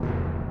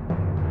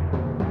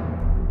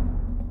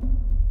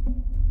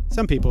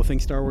Some people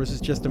think Star Wars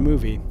is just a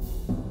movie.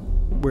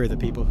 We're the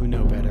people who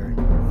know better.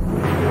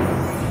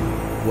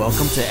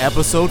 Welcome to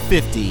episode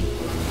 50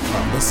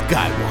 of the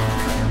Sky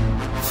Wok.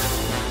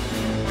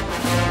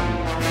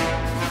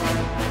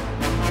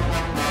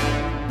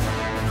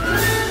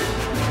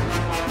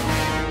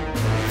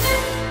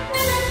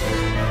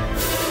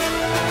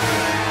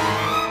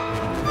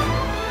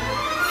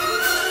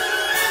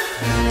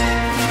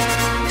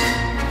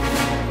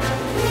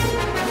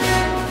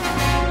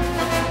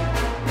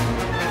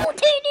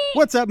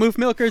 What's up, Moof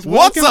Milkers?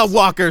 What's up,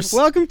 Walkers?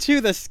 Welcome to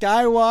the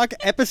Sky Wok,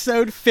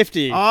 episode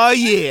 50. Oh,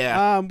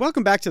 yeah.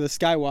 Welcome back to the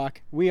Sky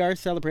Wok. We are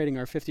celebrating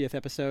our 50th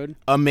episode.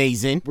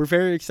 Amazing. We're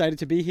very excited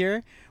to be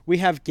here. We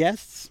have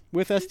guests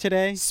with us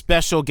today.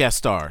 Special guest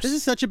stars. This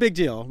is such a big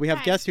deal. We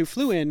have guests who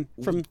flew in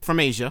from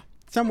Asia.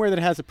 Somewhere that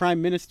has a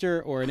prime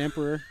minister or an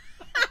emperor.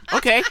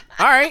 Okay,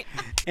 all right.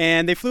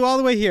 And they flew all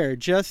the way here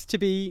just to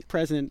be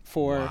present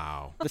for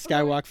the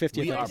Sky Wok 50th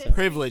We are episode.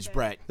 privileged,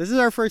 Brett. This is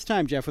our first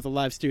time, Geoff, with a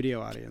live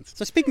studio audience.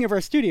 So speaking of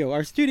our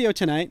studio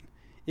tonight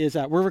is,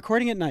 we're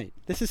recording at night.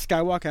 This is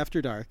Sky Wok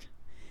After Dark.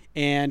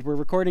 And we're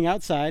recording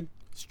outside.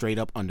 Straight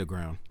up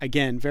underground.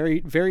 Again, very,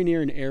 very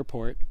near an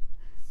airport.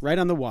 Right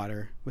on the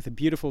water, with a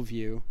beautiful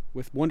view,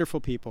 with wonderful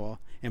people,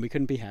 and we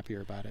couldn't be happier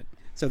about it.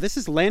 So this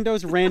is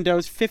Lando's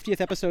Rando's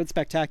 50th episode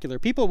spectacular.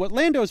 People, what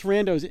Lando's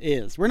Rando's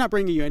is, we're not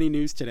bringing you any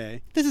news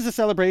today. This is a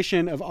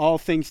celebration of all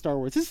things Star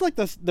Wars. This is like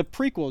the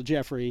prequel,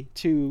 Jeffrey,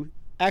 to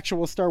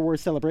actual Star Wars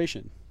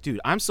Celebration. Dude,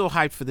 I'm so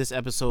hyped for this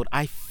episode.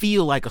 I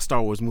feel like a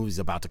Star Wars movie is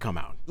about to come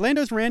out.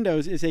 Lando's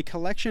Randos is a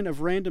collection of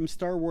random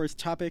Star Wars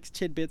topics,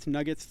 tidbits,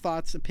 nuggets,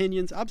 thoughts,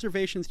 opinions,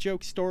 observations,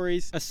 jokes,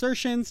 stories,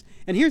 assertions.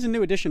 And here's a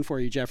new addition for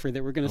you, Jeffrey,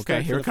 that we're going to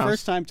start for the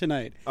first time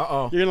tonight.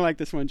 Uh-oh. You're going to like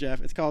this one,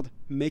 Geoff. It's called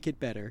Make It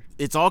Better.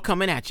 It's all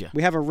coming at you.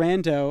 We have a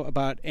rando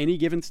about any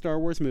given Star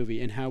Wars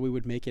movie and how we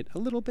would make it a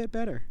little bit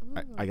better.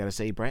 I got to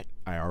say, Brett,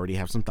 I already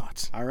have some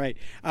thoughts. All right.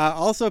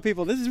 Also,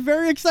 people, this is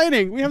very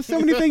exciting. We have so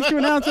many things to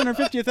announce on our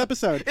 50th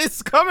episode.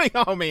 It's coming.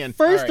 Oh, man.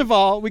 First of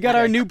all, we got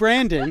our new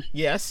branding.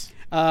 Yes.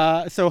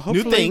 So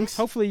hopefully, new things.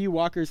 Hopefully you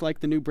walkers like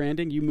the new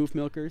branding, you Moof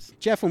Milkers.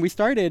 Geoff, when we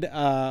started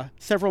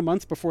several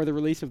months before the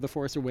release of The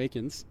Force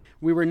Awakens,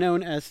 we were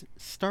known as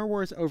Star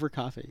Wars Over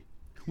Coffee.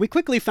 We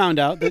quickly found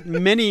out that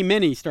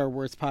many Star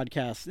Wars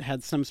podcasts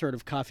had some sort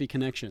of coffee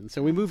connection,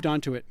 so we moved on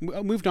to it.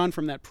 Moved on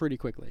from that pretty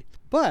quickly.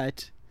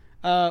 But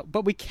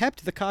we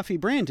kept the coffee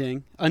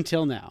branding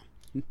until now.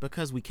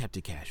 Because we kept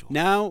it casual.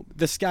 Now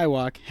the Sky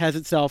Wok has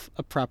itself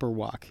a proper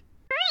walk.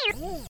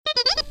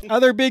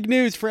 Other big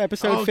news for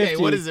episode 50.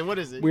 Okay, what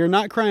is it? We're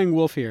not crying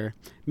wolf here.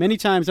 Many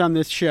times on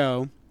this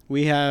show,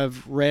 we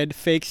have read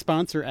fake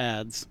sponsor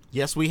ads.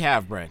 Yes, we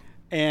have, Brett.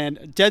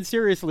 And dead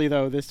seriously,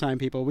 though, this time,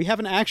 people, we have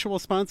an actual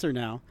sponsor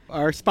now.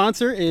 Our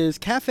sponsor is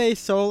Cafe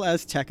Sol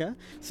Azteca.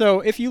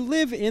 So if you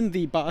live in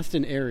the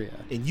Boston area,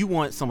 and you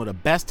want some of the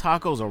best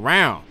tacos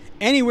around,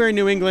 anywhere in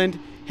New England,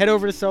 head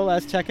over to Sol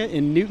Azteca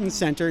in Newton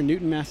Center,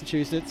 Newton,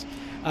 Massachusetts.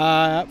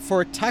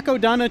 For Taco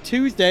Donna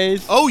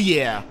Tuesdays. Oh,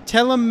 yeah.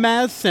 Tell them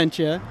Maz sent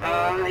you.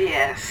 Oh,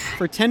 yes.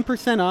 For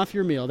 10% off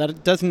your meal.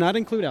 That does not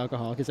include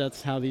alcohol, because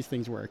that's how these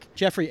things work.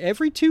 Jeffrey,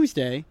 every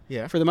Tuesday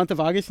for the month of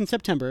August and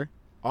September.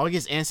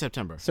 August and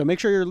September. So make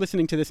sure you're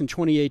listening to this in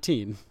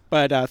 2018.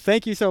 But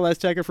thank you, Sol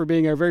Azteca, for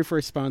being our very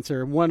first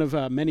sponsor, one of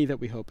many that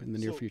we hope in the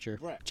near future.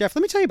 Right. Jeff,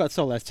 let me tell you about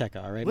Sol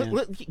Azteca, all right, man?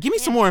 Give me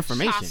some more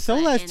information.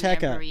 Sol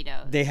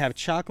Azteca, they have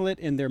chocolate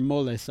in their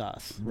mole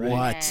sauce, right?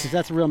 What? Because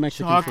that's real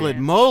Mexican Chocolate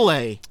food.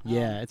 mole.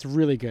 Yeah, it's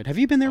really good. Have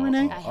you been there,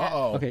 Renee?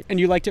 Uh-oh. Okay, and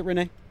you liked it,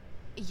 Renee?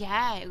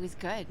 Yeah, it was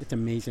good. It's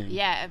amazing.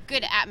 Yeah, a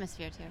good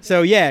atmosphere, too.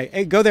 So,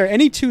 yeah, go there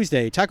any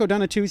Tuesday. Taco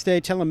Donna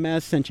Tuesday. Tell them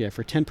Maz sent you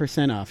for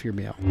 10% off your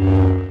meal.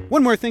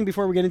 One more thing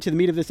before we get into the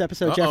meat of this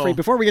episode, Jeffrey.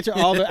 Before we get to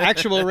all the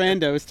actual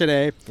randos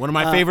today. One of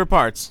my favorite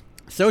parts.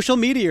 Social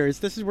meteors.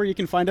 This is where you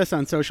can find us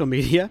on social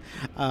media.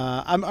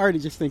 I'm already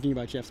just thinking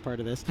about Jeff's part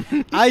of this.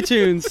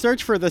 iTunes,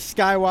 search for the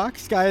Sky Wok.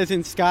 Sky as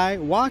in sky,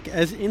 wok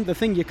as in the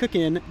thing you cook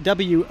in,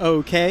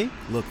 W-O-K.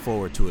 Look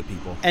forward to it,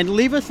 people. And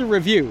leave us a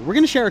review. We're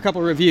going to share a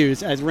couple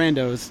reviews as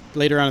randos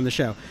later on in the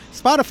show.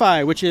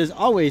 Spotify, which is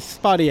always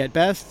spotty at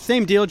best.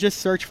 Same deal, just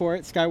search for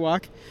it, Sky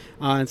Wok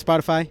on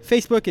Spotify.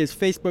 Facebook is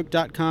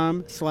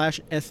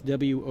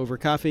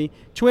facebook.com/SWOverCoffee.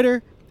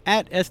 Twitter,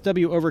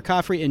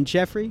 @SWOverCoffee. And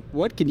Jeffrey,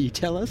 what can you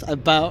tell us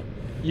about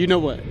you know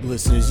what?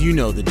 Listeners, you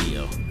know the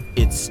deal.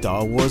 It's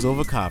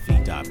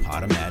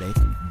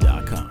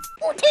StarWarsOverCoffee.podomatic.com.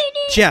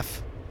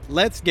 Jeff,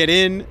 let's get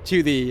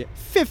into the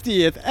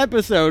 50th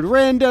episode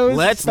Randos.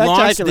 Let's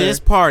launch this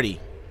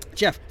party.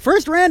 Jeff,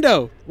 first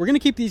rando. We're going to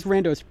keep these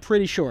randos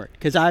pretty short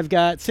because I've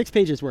got 6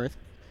 pages worth.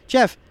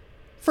 Jeff,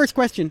 first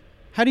question.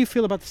 How do you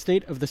feel about the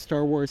state of the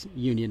Star Wars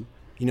Union?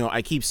 You know,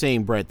 I keep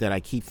saying, Brett, that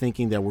I keep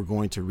thinking that we're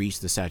going to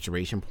reach the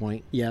saturation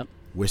point. Yep.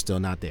 We're still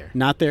not there.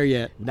 Not there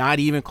yet. Not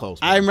even close.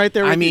 Bro. I'm right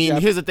there with you,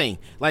 Jeff. Here's the thing.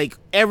 Like,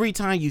 every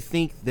time you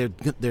think they're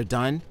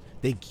done,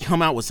 they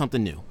come out with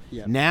something new.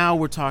 Yep. Now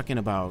we're talking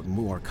about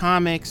more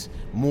comics,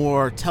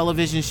 more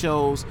television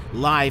shows,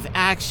 live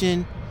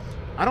action.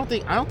 I don't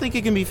think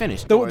it can be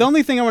finished. The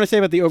only thing I want to say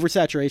about the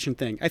oversaturation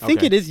thing, I think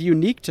Okay. it is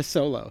unique to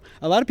Solo.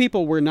 A lot of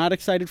people were not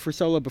excited for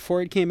Solo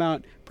before it came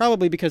out,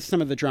 probably because of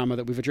some of the drama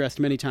that we've addressed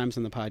many times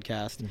on the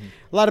podcast.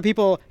 A lot of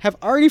people have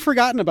already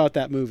forgotten about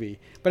that movie.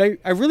 But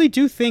I really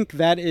do think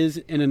that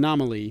is an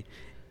anomaly.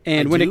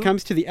 And when it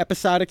comes to the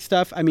episodic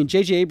stuff, I mean,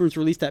 J.J. Abrams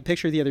released that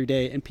picture the other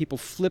day, and people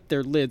flipped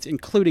their lids,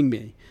 including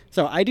me.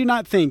 So I do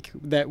not think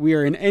that we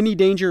are in any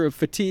danger of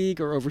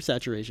fatigue or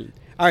oversaturation.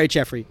 All right,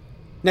 Jeffrey.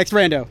 Next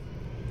rando.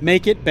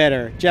 Make it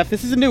better. Geoff,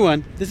 this is a new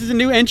one. This is a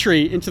new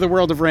entry into the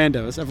world of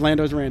randos, of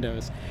Lando's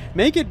randos.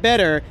 Make it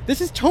better.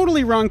 This is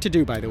totally wrong to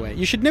do, by the way.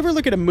 You should never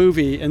look at a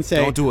movie and say,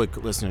 don't do it,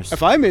 listeners.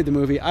 if I made the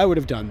movie, I would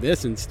have done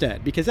this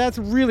instead, because that's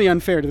really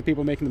unfair to the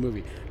people making the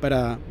movie.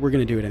 But we're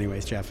going to do it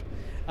anyways, Geoff.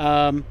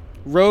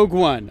 Rogue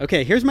One.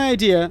 Okay, here's my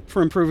idea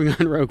for improving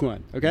on Rogue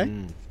One, okay?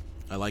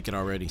 I like it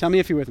already. Tell me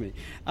if you're with me.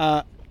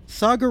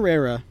 Saw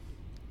Gerrera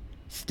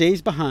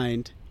stays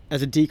behind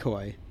as a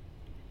decoy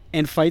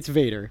and fights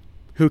Vader,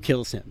 who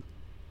kills him.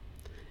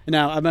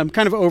 Now, I'm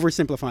kind of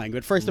oversimplifying,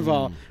 but first of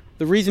all,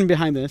 the reason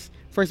behind this,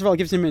 first of all, it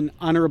gives him an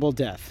honorable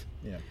death.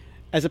 Yeah.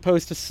 As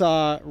opposed to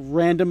Saw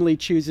randomly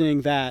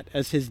choosing that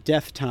as his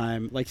death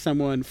time, like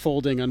someone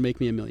folding on Make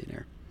Me a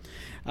Millionaire.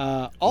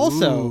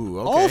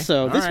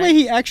 Also, this way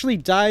he actually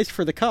dies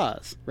for the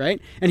cause,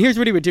 right? And here's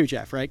what he would do,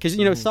 Geoff, right?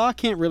 Because, Saw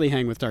can't really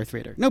hang with Darth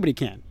Vader. Nobody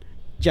can.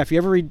 Geoff, you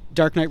ever read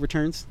Dark Knight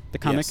Returns, the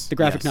comic, Yes, the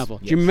graphic yes, novel?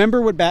 yes. Do you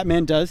remember what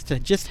Batman does to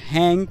just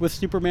hang with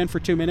Superman for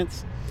 2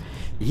 minutes?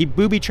 He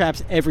booby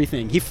traps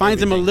everything. He finds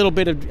him a little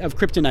bit of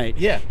kryptonite.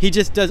 Yeah. He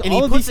just does And all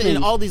he of puts these it things.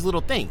 in all these little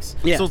things.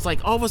 Yeah. So it's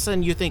like all of a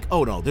sudden you think,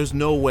 oh no, there's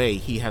no way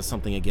he has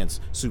something against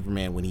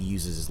Superman when he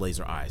uses his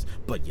laser eyes.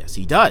 But yes,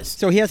 he does.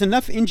 So he has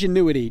enough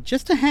ingenuity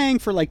just to hang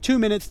for like 2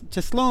 minutes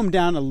to slow him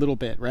down a little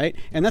bit, right?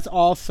 And that's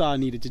all Saw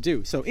needed to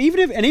do. So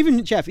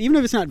even Geoff, even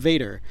if it's not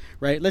Vader,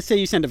 right? Let's say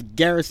you send a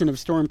garrison of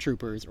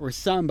stormtroopers or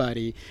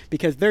somebody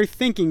because they're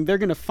thinking they're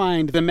going to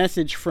find the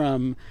message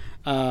from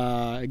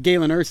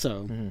Galen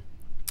Erso.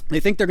 They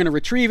think they're going to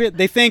retrieve it.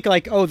 They think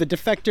like, oh, the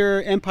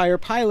defector Empire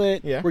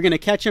pilot, we're going to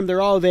catch him. They're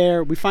all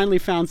there. We finally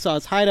found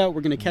Saw's hideout.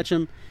 We're going to catch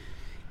him.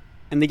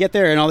 And they get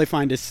there and all they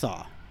find is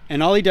Saw.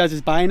 And all he does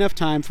is buy enough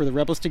time for the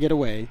rebels to get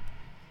away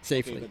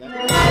safely.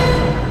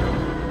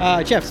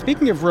 Geoff,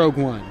 speaking of Rogue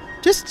One,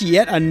 just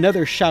yet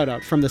another shout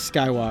out from the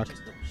Sky Wok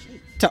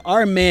to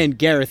our man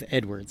Gareth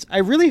Edwards. I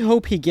really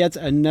hope he gets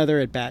another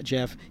at bat,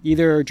 Geoff,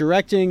 either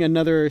directing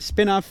another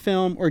spin-off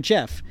film or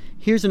Geoff.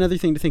 Here's another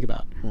thing to think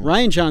about.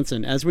 Rian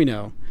Johnson, as we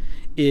know,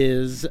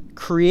 is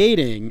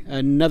creating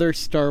another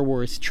Star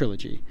Wars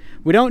trilogy.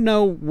 We don't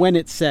know when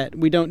it's set.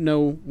 We don't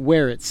know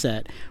where it's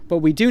set. But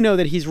we do know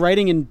that he's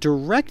writing and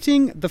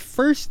directing the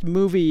first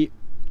movie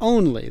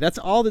only. That's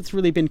all that's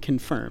really been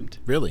confirmed.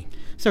 Really?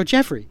 So,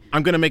 Jeffrey.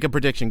 I'm going to make a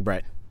prediction,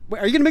 Brett. Wait,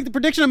 are you going to make the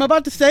prediction I'm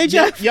about to say,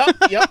 Geoff? Yep.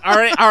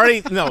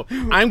 Already. No,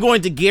 I'm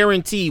going to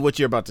guarantee what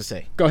you're about to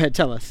say. Go ahead,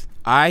 tell us.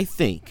 I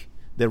think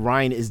that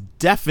Ryan is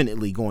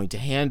definitely going to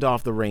hand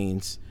off the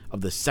reins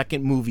of the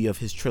second movie of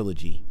his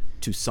trilogy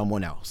to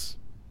someone else.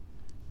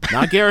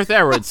 Not Gareth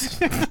Edwards.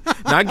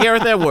 Not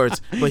Gareth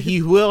Edwards, but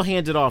he will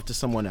hand it off to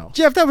someone else.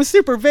 Geoff, that was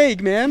super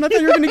vague, man. I thought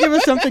you were going to give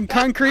us something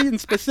concrete and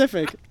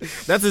specific.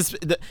 That's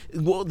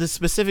the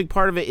specific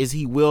part of it is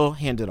he will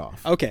hand it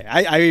off. Okay,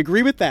 I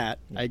agree with that.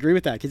 I agree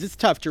with that because it's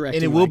tough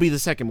directing. And it will be the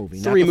second movie,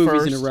 not three the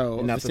movies first, in a row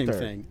and of not the same third.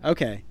 thing.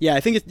 Okay, yeah,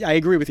 I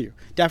agree with you.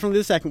 Definitely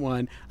the second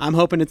one. I'm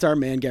hoping it's our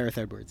man Gareth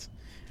Edwards.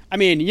 I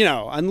mean,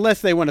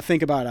 unless they want to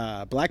think about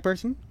a black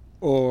person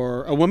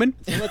or a woman.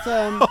 So let's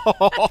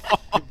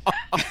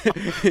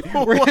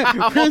we're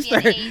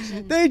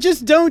Asian. They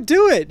just don't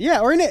do it. Yeah,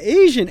 or an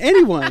Asian,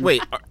 anyone.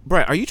 Wait,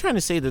 Brett, are you trying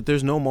to say that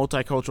there's no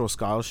multicultural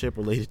scholarship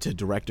related to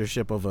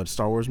directorship of a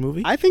Star Wars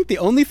movie? I think the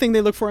only thing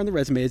they look for on the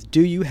resume is,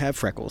 do you have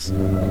freckles?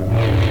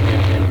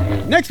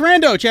 Next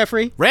rando,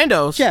 Jeffrey.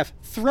 Randos? Geoff,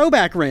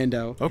 throwback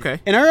rando. Okay.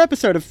 In our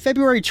episode of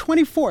February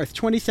 24th,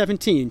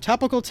 2017,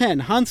 Topical 10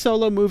 Han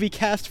Solo movie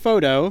cast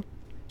photo. Do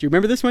you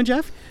remember this one,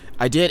 Geoff?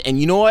 I did, and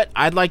you know what?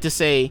 I'd like to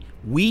say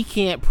we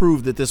can't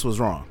prove that this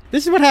was wrong.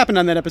 This is what happened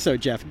on that episode,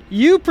 Geoff.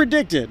 You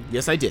predicted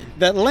Yes, I did.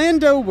 that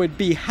Lando would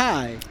be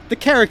high. The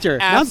character.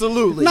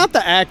 Absolutely. Not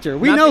the actor.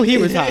 We Not know the- he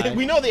was high.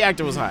 We know the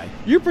actor was high.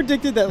 You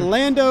predicted that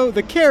Lando,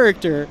 the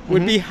character,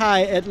 would be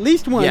high at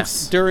least once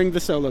Yes. during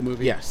the Solo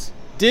movie. Yes.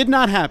 Did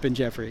not happen,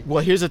 Jeffrey.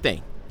 Well, here's the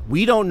thing.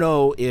 We don't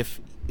know if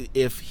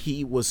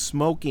he was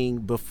smoking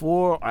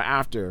before or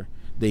after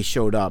they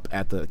showed up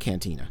at the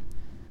cantina.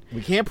 We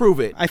can't prove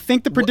it. I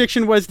think the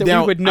prediction was that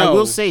Now, we would know. I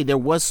will say there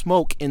was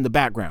smoke in the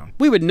background.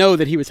 We would know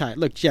that he was high.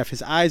 Look, Geoff,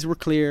 his eyes were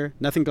clear,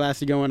 nothing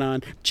glassy going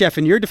on. Geoff,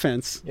 in your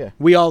defense, Yeah.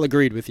 we all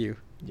agreed with you.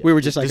 We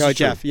were just like, This oh, is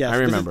true. Geoff, yes. I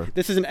remember.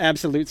 This is an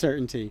absolute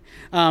certainty.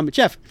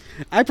 Geoff,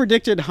 I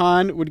predicted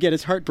Han would get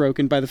his heart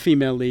broken by the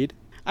female lead.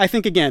 I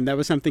think, again, that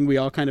was something we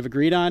all kind of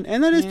agreed on,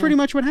 and that is pretty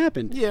much what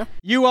happened. Yeah.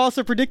 You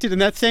also predicted in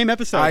that same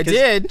episode. I 'cause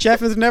did.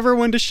 Geoff is never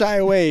one to shy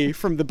away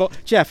from the bold.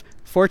 Geoff,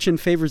 fortune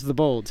favors the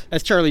bold,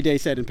 as Charlie Day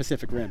said in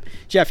Pacific Rim.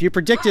 Geoff, you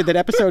predicted that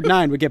episode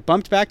 9 would get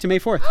bumped back to May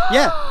 4th.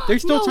 Yeah,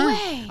 there's still No time.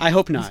 way. I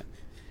hope not.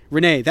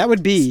 Renee, that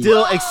would be...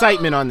 Still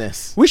excitement on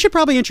this. We should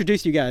probably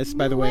introduce you guys,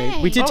 by the way.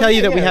 way. We did Oh, tell you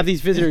yeah, that we yeah. have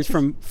these visitors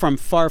from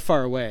far,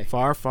 far away.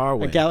 Far, far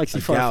away. A galaxy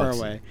far, galaxy.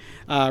 far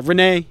away.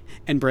 Renee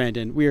and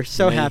Brandon, we are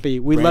so Renee, happy.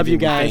 We love Brandon, you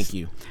guys. thank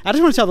you. I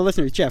just want to tell the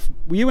listeners, Geoff,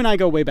 you and I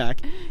go way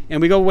back,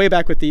 and we go way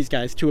back with these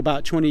guys to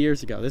about 20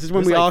 years ago. This is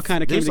when There's we like- all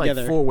kind of came there's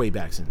together. like 4 way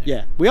backs in there.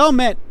 Yeah. We all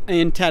met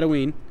in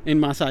Tatooine, in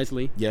Mos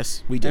Eisley,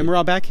 Yes, we did. and we're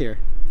all back here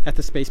at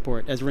the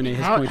spaceport, as Renee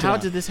has pointed How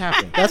out. did this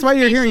happen? That's why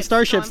you're hearing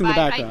Spaceships starships in the going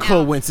by right background.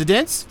 now.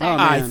 Coincidence? Oh,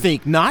 I man.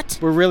 think not.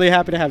 We're really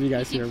happy to have you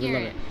guys here. Keep We love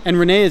hearing it. it. And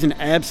Renee is an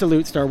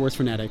absolute Star Wars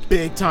fanatic.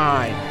 Big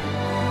time.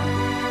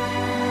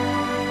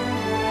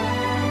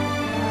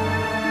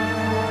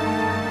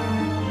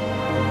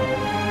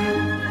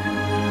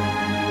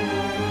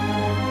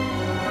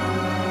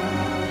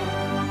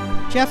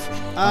 Geoff,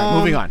 All right,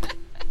 moving on.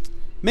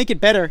 Make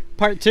It Better,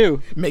 Part 2.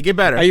 Make it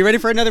better. Are you ready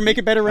for another Make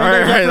It Better all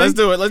round? right, let's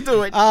do it. Let's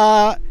do it.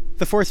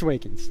 The Force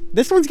Awakens.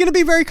 This one's going to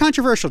be very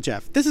controversial,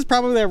 Geoff. This is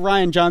probably a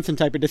Rian Johnson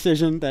type of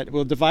decision that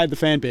will divide the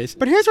fan base.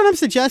 But here's what I'm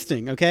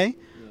suggesting, okay?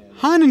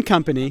 Han and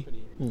company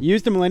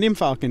use the Millennium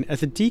Falcon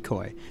as a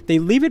decoy. They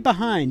leave it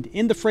behind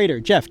in the freighter.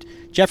 Geoff,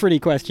 Jeopardy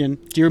question.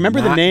 Do you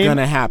remember the Not name?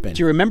 gonna happen. Do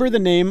you remember the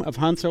name of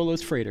Han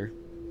Solo's freighter?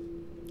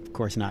 Of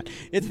course not.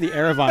 It's the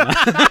Aravana.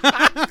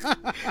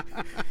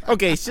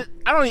 Okay,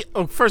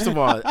 first of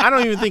all, I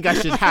don't even think I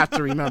should have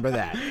to remember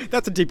that.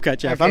 That's a deep cut,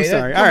 Geoff. Okay, I'm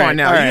sorry. Come All right, on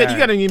now. all right, You all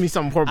got to right. give me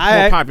something more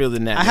popular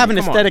than that. I have an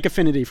Come on. aesthetic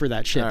affinity for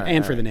that ship All right,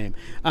 and all for the right.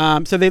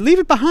 name. So they leave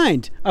it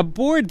behind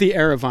aboard the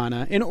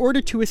Aravana in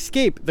order to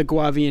escape the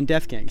Guavian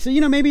Death Gang. So,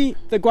 maybe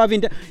the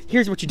Guavian...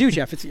 Here's what you do,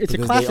 Geoff. It's a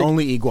Because classic... they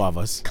only eat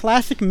guavas.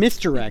 Classic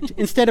misdirect.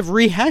 Instead of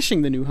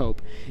rehashing the New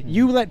Hope,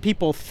 you let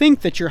people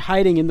think that you're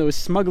hiding in those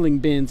smuggling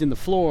bins in the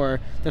floor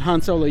that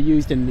Han Solo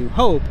used in New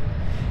Hope.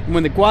 And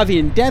when the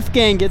Guavian Death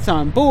Gang gets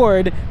on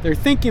board, they're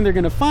thinking they're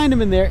going to find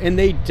him in there, and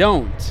they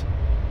don't.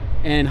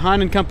 And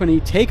Han and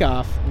company take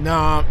off,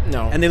 No.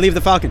 and they leave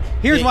the Falcon.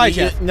 Here's why,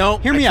 Geoff. No,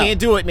 Hear me I out. can't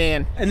do it,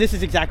 man. And this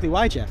is exactly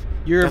why, Geoff.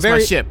 You're That's my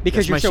very ship.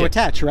 because That's you're my so ship.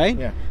 attached, right?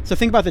 Yeah. So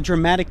think about the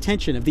dramatic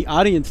tension of the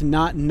audience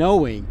not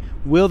knowing,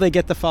 will they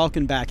get the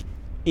Falcon back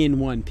in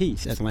one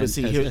piece? As But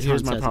see, as here's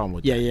Han my says. problem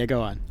with Yeah, that. yeah,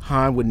 go on.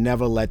 Han would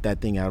never let that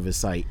thing out of his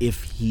sight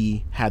if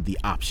he had the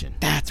option.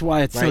 That's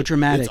why it's so right?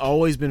 dramatic. It's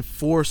always been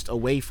forced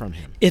away from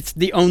him. It's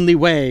the only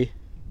way.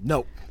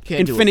 No,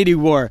 can't do it. Infinity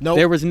War. Nope,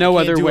 There was no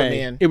can't other do it, way.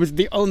 man. It was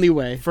the only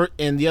way.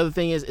 And the other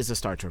thing is, it's a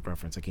Star Trek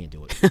reference. I can't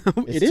do it.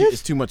 It is?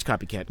 It's too much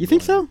copycat. You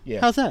think going so? on.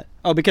 Yeah. How's that?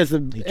 Oh, because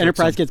the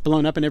Enterprise him. gets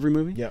blown up in every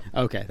movie? Yep.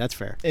 Okay, that's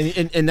fair.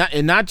 And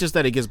not just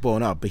that it gets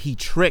blown up, but he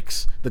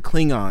tricks the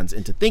Klingons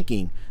into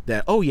thinking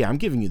that, oh yeah, I'm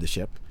giving you the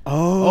ship.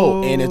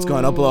 Oh, and it's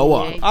gonna blow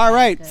up. All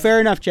right, fair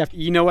enough, Geoff.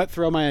 You know what?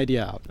 Throw my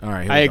idea out. All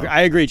right, here I we agree, go.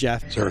 I agree,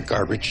 Geoff. Is there a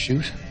garbage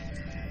chute?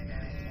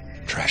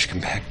 Trash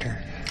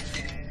compactor?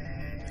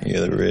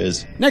 Yeah, there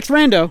is. Next,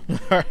 Rando.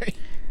 All right.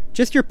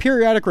 Just your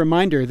periodic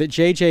reminder that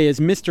JJ is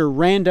Mr.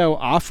 Rando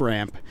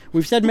off-ramp.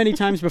 We've said many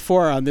times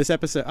before on this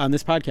episode, on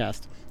this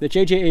podcast, that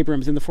J.J.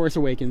 Abrams in The Force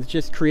Awakens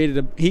just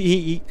created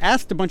he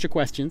asked a bunch of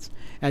questions,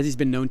 as he's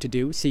been known to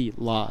do, see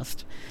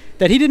Lost,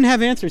 that he didn't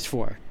have answers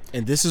for.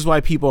 And this is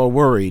why people are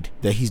worried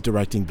that he's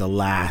directing the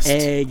last of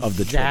the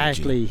trilogy.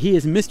 Exactly. He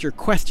is Mr.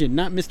 Question,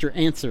 not Mr.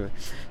 Answer.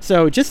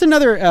 So just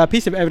another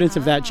piece of evidence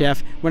of that,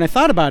 Geoff. When I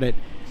thought about it,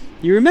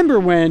 you remember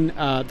when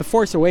The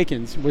Force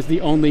Awakens was the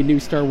only new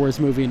Star Wars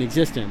movie in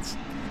existence,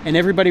 and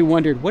everybody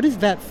wondered, what is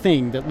that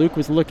thing that Luke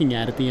was looking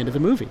at the end of the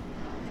movie?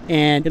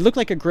 And it looked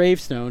like a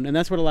gravestone, and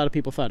that's what a lot of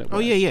people thought it was. Oh,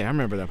 yeah, I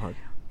remember that part.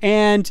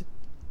 And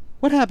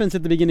what happens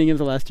at the beginning of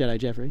The Last Jedi,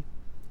 Jeffrey?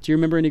 Do you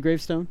remember any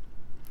gravestone?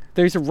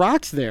 There's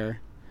rocks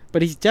there,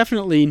 but he's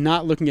definitely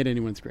not looking at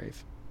anyone's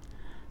grave.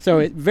 So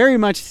it very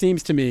much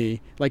seems to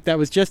me like that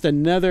was just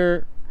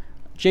another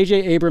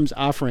J.J. Abrams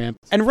off-ramp.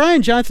 And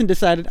Rian Johnson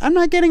decided, I'm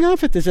not getting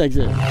off at this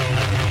exit.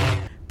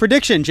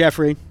 Prediction,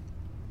 Jeffrey.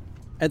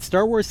 At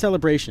Star Wars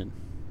Celebration.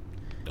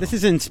 This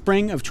is in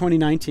spring of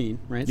 2019,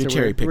 right? You're so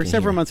cherry we're picking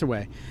several here. months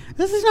away.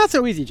 This is not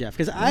so easy, Geoff,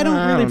 because I don't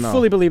I really don't know.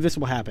 fully believe this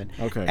will happen.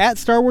 Okay. At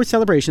Star Wars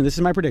Celebration, this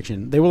is my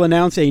prediction, they will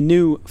announce a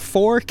new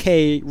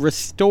 4K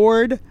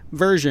restored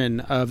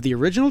version of the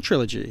original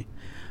trilogy,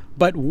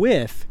 but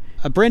with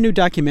a brand new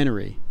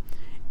documentary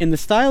in the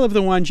style of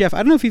the one, Geoff, I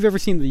don't know if you've ever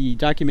seen the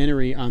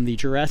documentary on the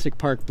Jurassic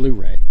Park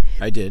Blu-ray.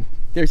 I did.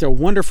 There's a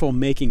wonderful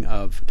making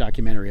of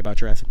documentary about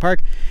Jurassic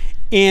Park,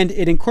 and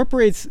it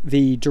incorporates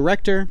the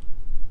director,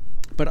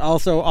 but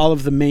also all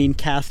of the main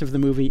cast of the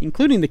movie,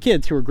 including the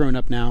kids who are grown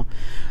up now.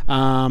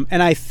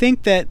 And I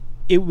think that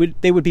they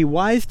would be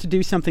wise to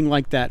do something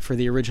like that for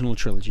the original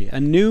trilogy. A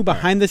new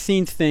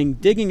behind-the-scenes thing,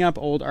 digging up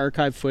old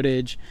archive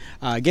footage,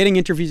 getting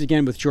interviews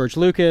again with George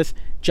Lucas,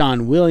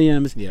 John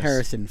Williams, Yes.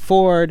 Harrison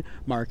Ford,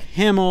 Mark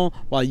Hamill,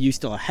 while you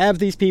still have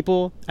these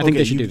people. I think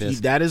they should do this.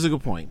 That is a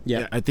good point.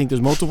 Yeah. I think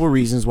there's multiple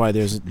reasons why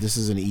this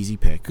is an easy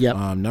pick.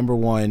 Yep. Number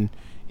one,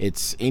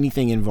 it's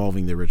anything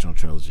involving the original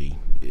trilogy.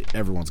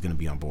 Everyone's going to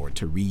be on board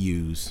to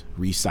reuse,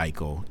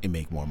 recycle, and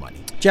make more money.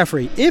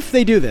 Jeffrey, if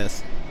they do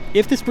this,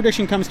 if this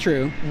prediction comes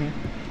true,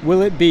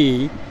 will it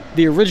be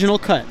the original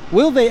cut.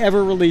 Will they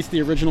ever release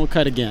the original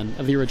cut again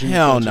of the original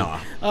Hell trilogy?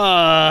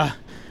 no.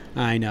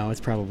 I know,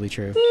 it's probably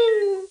true.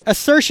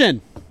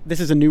 Assertion. This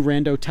is a new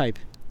rando type.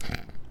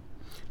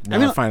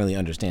 Now I finally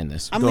understand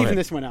this. I'm Go leaving ahead.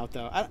 this one out,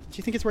 though. Do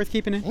you think it's worth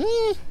keeping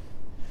it?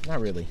 Not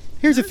really.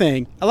 Here's the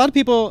thing. A lot of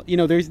people,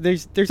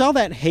 there's all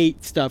that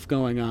hate stuff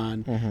going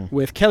on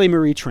with Kelly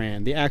Marie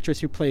Tran, the actress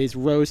who plays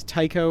Rose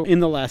Tycho in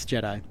The Last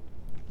Jedi,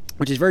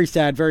 which is very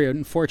sad, very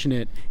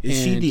unfortunate.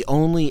 Is she the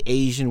only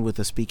Asian with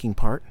a speaking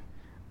part?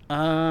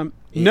 No.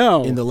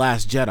 In The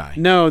Last Jedi.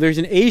 No, there's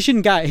an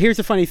Asian guy. Here's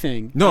the funny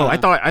thing. No, I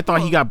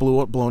thought he got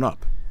blown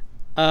up.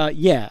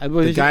 Yeah.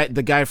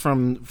 The guy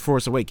from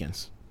Force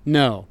Awakens.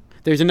 No.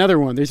 There's another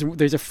one.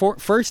 There's a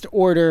First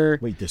Order.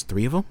 Wait, there's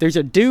 3 of them? There's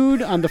a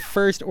dude on the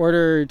First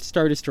Order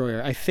Star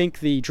Destroyer. I think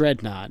the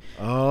Dreadnought.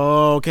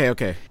 Oh,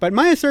 okay. But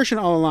my assertion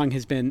all along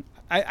has been,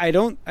 I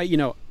don't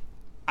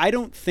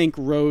think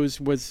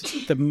Rose was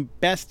the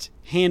best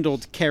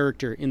handled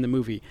character in the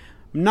movie.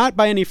 Not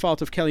by any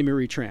fault of Kelly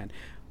Marie Tran.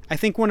 I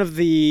think one of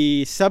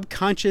the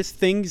subconscious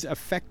things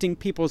affecting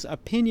people's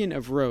opinion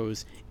of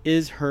Rose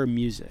is her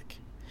music.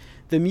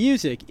 The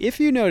music, if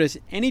you notice,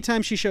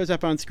 anytime she shows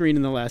up on screen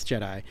in The Last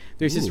Jedi,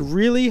 there's this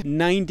really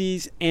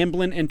 90s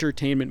Amblin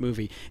Entertainment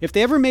movie. If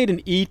they ever made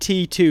an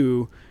E.T.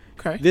 2,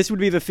 this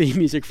would be the theme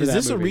music for that movie.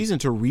 Is this a reason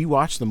to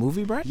rewatch the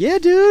movie, Brett? Yeah,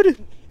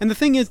 dude. And the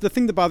thing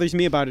that bothers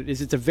me about it is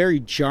it's a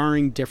very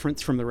jarring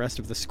difference from the rest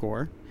of the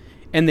score.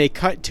 And they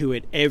cut to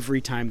it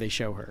every time they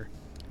show her.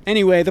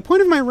 Anyway, the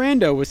point of my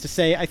rando was to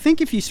say, I think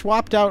if you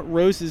swapped out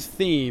Rose's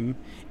theme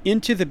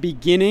into the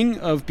beginning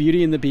of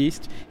Beauty and the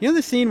Beast, you know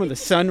the scene when the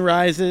sun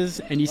rises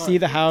and you see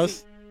the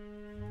house?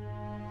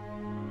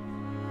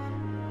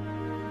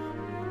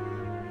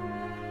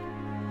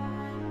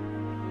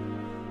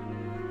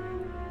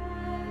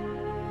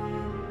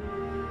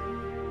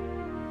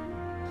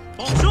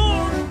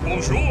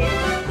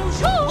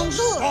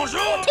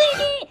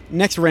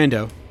 Next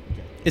rando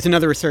is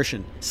another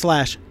assertion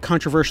 /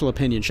 controversial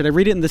opinion. Should I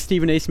read it in the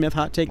Stephen A. Smith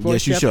hot take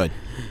voice? Yes, you Geoff? should.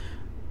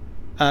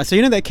 So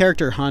you know that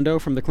character Hondo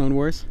from the Clone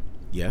Wars?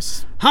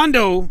 Yes.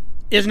 Hondo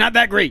is not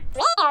that great.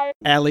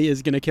 Allie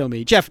is going to kill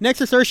me. Geoff,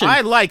 next assertion. I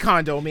like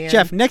Hondo, man.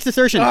 Geoff, next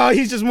assertion. Oh,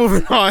 he's just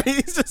moving on.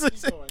 He's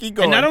just keep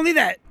going. And not only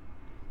that,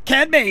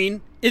 Cad Bane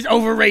is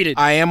overrated.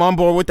 I am on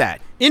board with that.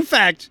 In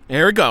fact,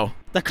 Here we go.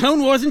 the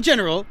Clone Wars in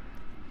general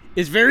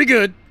is very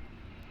good,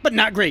 but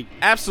not great.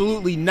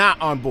 Absolutely not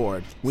on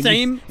board.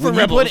 For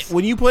Rebels.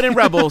 When you put in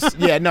Rebels,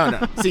 yeah,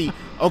 no. See,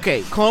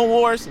 okay, Clone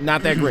Wars,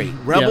 not that great.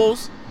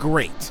 Rebels,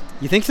 great.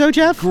 You think so,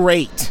 Geoff?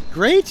 Great.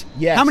 Great?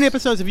 Yes. How many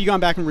episodes have you gone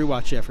back and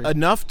rewatched, Jeffrey?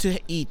 Enough to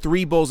eat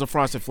 3 bowls of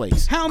Frosted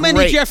Flakes. How many,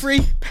 Great.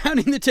 Jeffrey?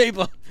 Pounding the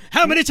table.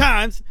 How many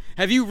times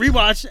have you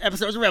rewatched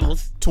episodes of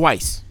Rebels?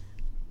 Twice.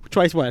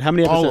 Twice what? How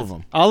many episodes? All of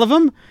them. All of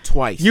them?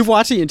 Twice. You've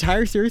watched the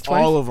entire series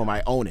twice? All of them.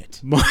 I own it.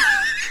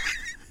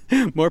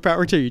 More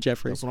power to you,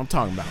 Jeffrey. That's what I'm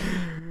talking about.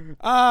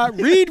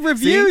 Read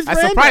reviews, I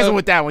surprised him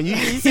with that one. You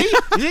see?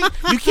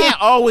 You can't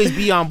always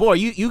be on board.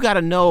 You got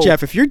to know.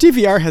 Jeff, if your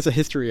DVR has a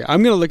history,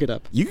 I'm going to look it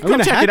up. You can I'm come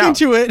gonna check hack it out.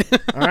 into it.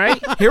 All right,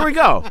 here we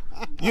go.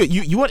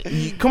 You want?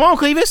 Come on,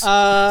 Clevis.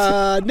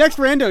 Next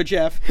rando,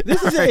 Jeff.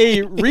 This is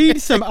a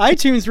read some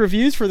iTunes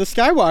reviews for the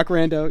Sky Wok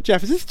rando.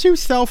 Jeff, is this too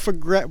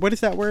what is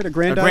that word?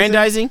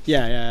 Aggrandizing?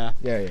 Yeah.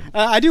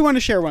 I do want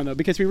to share one though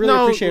because we really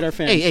appreciate our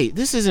fans. Hey,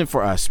 this isn't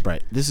for us,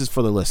 Brett. This is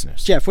for the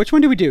listeners. Jeff, which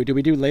one do we do? Do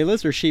we do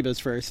Layla's or Sheba's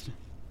first?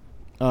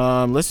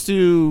 Let's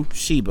do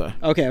Sheba.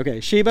 Okay.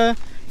 Sheba,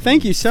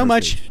 thank you so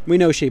much. We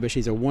know Sheba.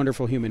 She's a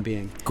wonderful human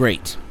being.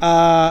 Great.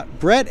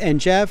 Brett and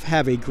Jeff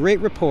have a great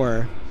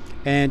rapport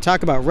and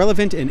talk about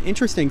relevant and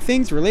interesting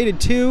things related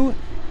to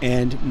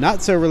and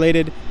not so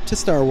related to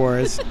Star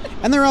Wars.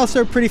 And they're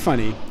also pretty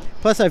funny.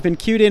 Plus, I've been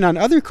cued in on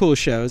other cool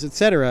shows,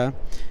 etc.,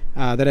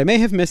 that I may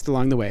have missed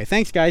along the way.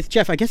 Thanks, guys.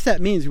 Jeff, I guess that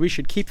means we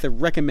should keep the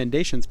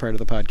recommendations part of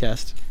the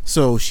podcast.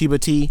 So, Sheba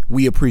T,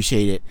 we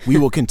appreciate it. We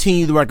will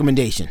continue the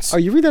recommendations. Oh,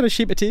 you read that as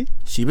Sheba T?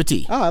 Sheba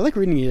T. Oh, I like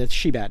reading it as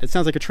Shebat. It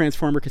sounds like a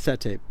Transformer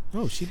cassette tape.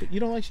 Oh, Sheba. You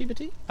don't like Sheba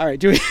T? All right,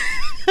 do we?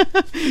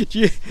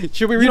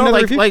 Should we read You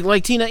another don't review?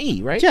 like Tina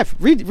E, right? Jeff,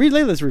 read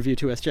Layla's review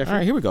to us, Jeffrey. All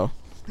right, here we go.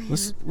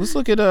 Let's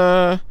look at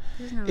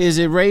is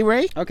it Ray?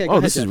 Okay, go oh,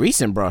 ahead, this Jeff. is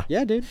recent, bro.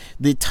 Yeah, dude.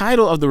 The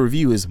title of the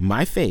review is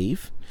My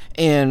Fave,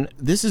 and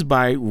this is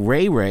by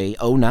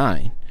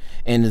Ray09,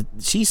 and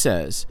she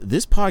says,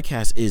 "This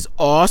podcast is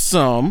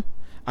awesome.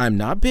 I'm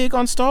not big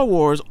on Star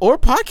Wars or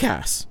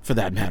podcasts, for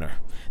that matter.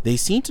 They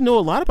seem to know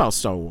a lot about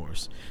Star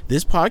Wars.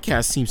 This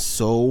podcast seems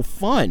so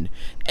fun.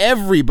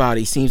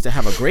 Everybody seems to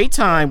have a great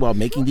time while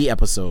making the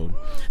episode.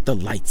 The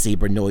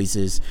lightsaber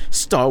noises,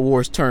 Star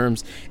Wars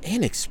terms,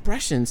 and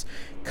expressions,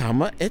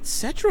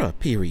 etc.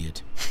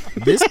 period.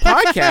 This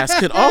podcast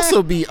could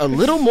also be a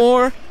little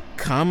more,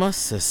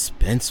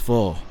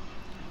 suspenseful,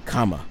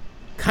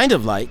 kind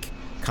of like,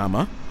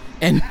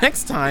 and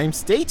next time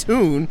stay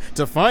tuned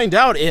to find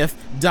out if,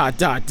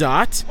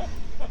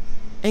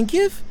 and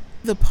give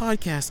the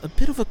podcast a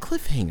bit of a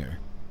cliffhanger.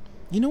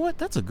 You know what?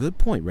 That's a good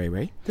point, Ray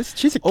Ray.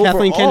 She's a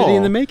Kathleen Kennedy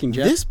in the making,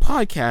 Jeff. This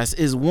podcast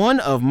is one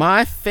of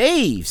my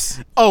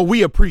faves. Oh,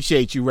 we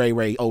appreciate you, Ray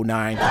Ray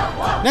 09.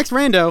 Next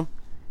rando,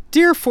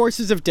 Dear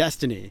Forces of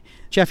Destiny.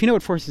 Jeff, you know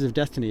what Forces of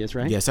Destiny is,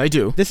 right? Yes, I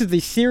do. This is the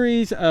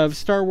series of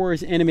Star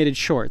Wars animated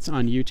shorts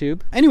on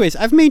YouTube. Anyways,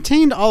 I've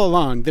maintained all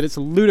along that it's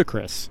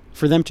ludicrous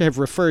for them to have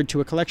referred to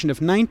a collection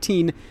of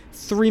 19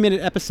 3-minute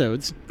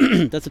episodes,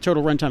 that's a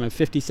total runtime of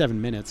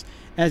 57 minutes,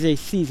 as a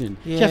season.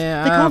 Yeah, Jeff, they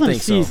I call don't them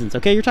think so. seasons,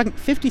 okay? You're talking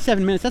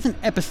 57 minutes, that's an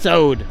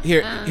episode.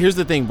 Here's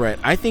the thing, Brett.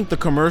 I think the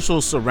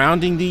commercials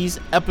surrounding these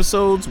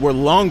episodes were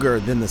longer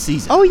than the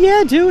season. Oh,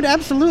 yeah, dude,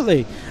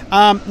 absolutely.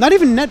 Not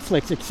even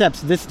Netflix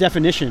accepts this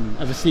definition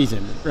of a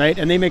season, right?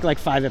 And they make like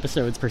 5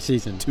 episodes per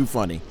season. Too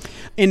funny.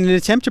 In an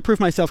attempt to prove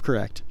myself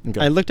correct, Okay.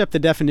 I looked up the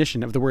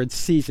definition of the word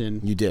season.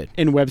 You did.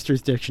 In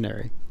Webster's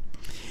dictionary.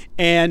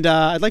 And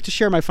I'd like to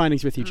share my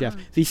findings with you, Jeff.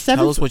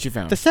 Tell us what you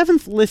found. The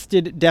 7th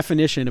listed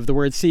definition of the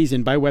word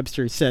season by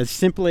Webster says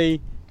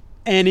simply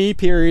any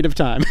period of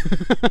time.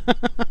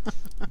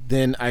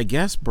 Then I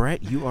guess,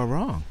 Brett, you are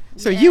wrong.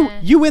 So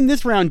you win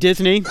this round,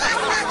 Disney.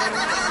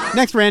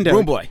 Next rando.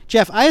 Broom Boy.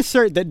 Jeff, I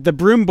assert that the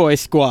Broom Boy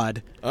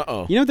Squad.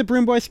 Uh-oh. You know what the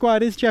Broom Boy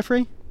Squad is,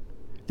 Jeffrey?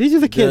 These are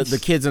the kids. The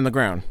kids in the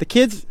ground. The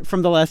kids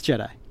from The Last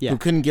Jedi. Yeah. Who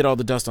couldn't get all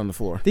the dust on the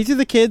floor. These are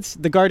the kids,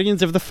 the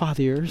guardians of the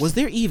fathers. Was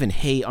there even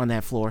hay on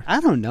that floor? I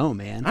don't know,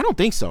 man. I don't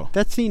think so.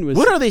 That scene was...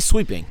 What are they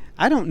sweeping?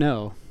 I don't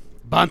know.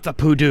 Bantha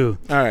Poodoo.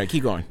 All right,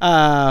 keep going.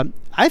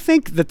 I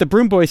think that the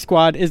Broom Boy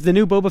Squad is the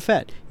new Boba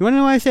Fett. You want to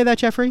know why I say that,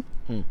 Jeffrey?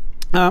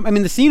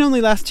 The scene only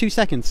lasts 2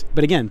 seconds.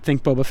 But again,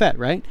 think Boba Fett,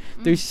 right?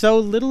 There's so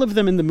little of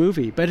them in the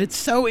movie, but it's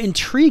so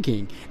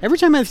intriguing. Every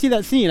time I see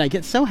that scene, I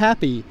get so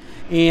happy,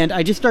 and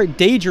I just start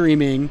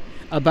daydreaming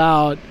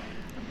about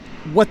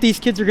what these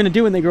kids are going to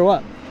do when they grow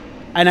up.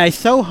 And I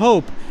so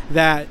hope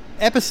that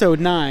Episode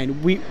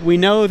 9, we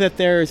know that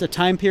there's a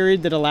time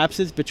period that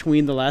elapses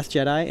between The Last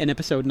Jedi and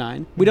Episode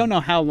 9. We don't know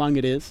how long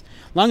it is.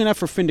 Long enough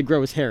for Finn to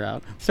grow his hair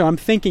out. So I'm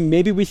thinking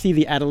maybe we see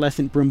the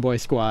adolescent Broom Boy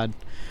Squad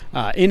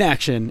in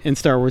action in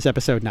Star Wars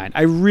Episode 9.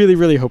 I really,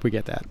 really hope we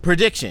get that.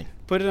 Prediction.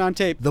 Put it on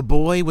tape. The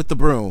boy with the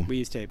broom We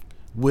use tape.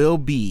 will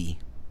be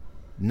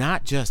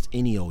not just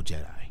any old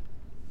Jedi.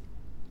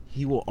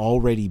 He will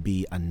already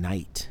be a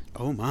knight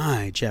Oh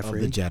my, of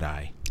Jeffrey. the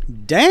Jedi.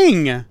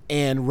 Dang!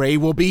 And Rey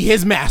will be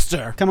his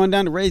master. Come on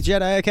down to Ray's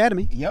Jedi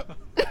Academy. Yep.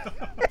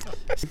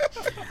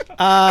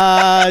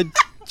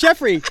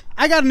 Jeffrey,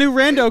 I got a new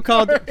rando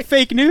called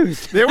Fake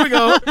News. There we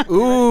go.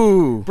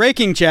 Ooh.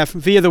 Breaking, Jeff,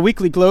 via the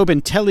Weekly Globe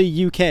and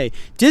Telly UK.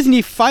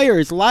 Disney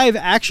fires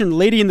live-action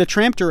Lady and the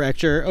Tramp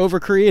director over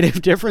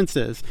creative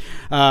differences.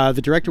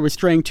 The director was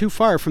straying too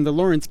far from the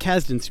Lawrence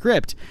Kasdan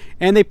script,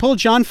 and they pulled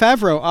Jon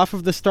Favreau off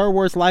of the Star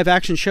Wars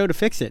live-action show to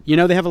fix it. You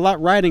know, they have a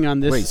lot riding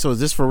on this. Wait, so is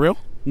this for real?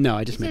 No,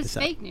 I just made This this is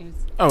up. fake news.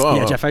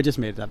 Oh. Jeff, I just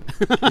made it up.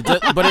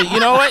 But you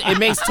know what? It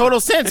makes total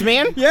sense,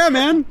 man. Yeah,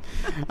 man.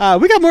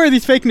 We got more of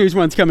these fake news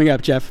ones coming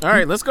up, Jeff. All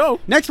right, let's go.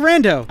 Next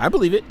rando. I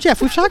believe it.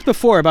 Jeff, we've talked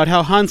before about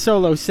how Han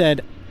Solo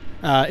said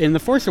in The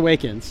Force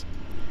Awakens,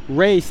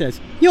 Rey says,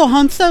 "You're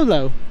Han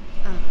Solo."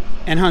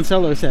 And Han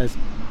Solo says,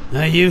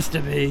 "I used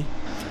to be."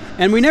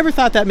 And we never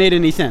thought that made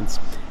any sense.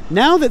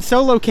 Now that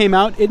Solo came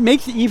out, it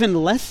makes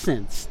even less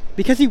sense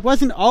because he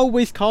wasn't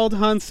always called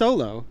Han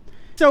Solo.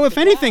 So if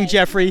anything,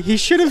 Jeffrey, he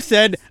should have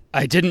said,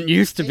 "I didn't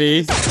used to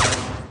be."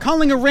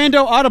 Calling a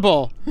rando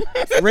audible.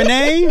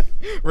 Renee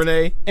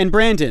and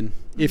Brandon,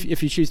 if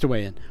you choose to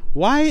weigh in.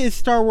 Why is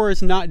Star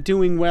Wars not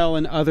doing well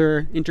in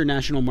other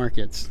international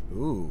markets?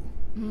 Ooh.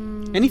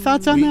 Any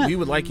thoughts on that? We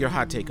would like your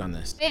hot take on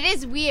this. It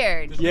is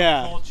weird. There's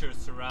Yeah. no culture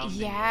surrounding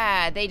it.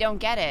 Yeah, they don't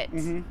get it.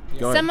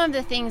 Go Some ahead. of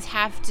the things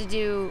have to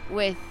do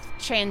with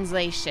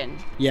translation.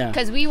 Yeah.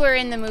 Because we were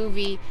in the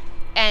movie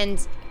and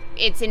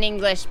it's in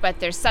English, but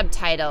there's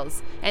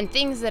subtitles. And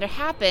things that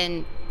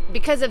happen,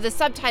 because of the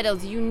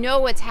subtitles, you know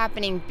what's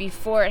happening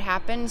before it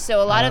happens.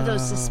 So a lot of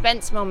those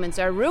suspense moments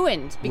are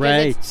ruined.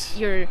 Because it's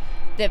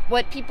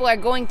what people are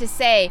going to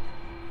say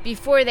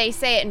before they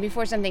say it and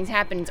before something's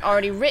happened, it's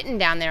already written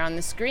down there on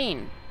the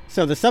screen.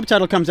 So the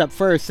subtitle comes up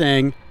first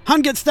saying,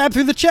 "Han gets stabbed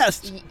through the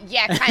chest."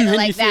 Yeah, And kind then of you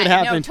like see it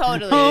that. No, happen.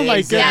 totally. Oh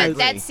my goodness.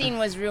 That scene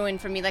was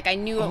ruined for me. Like I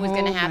knew it was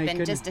going Oh to my happen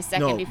goodness. just a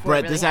second No, before Brett,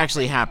 it really this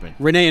actually happened.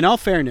 Renee, in all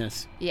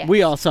fairness, Yes.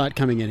 we all saw it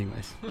coming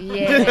anyways.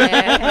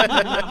 Yeah.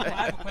 I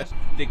have a question.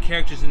 The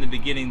characters in the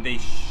beginning, they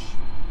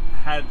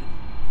had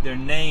their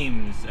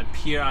names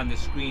appear on the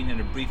screen in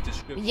a brief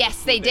description. Yes,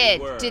 of they who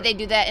did. were. Did they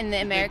do that in the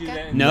Did they do America?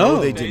 that in No.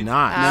 the they States? did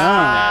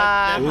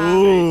not.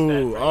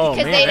 Ooh. Oh, Because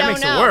man, they that don't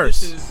makes know. it worse.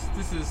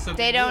 This is something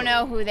They don't new.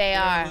 know who they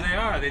are. Who they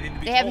are. They need to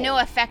be They have told. no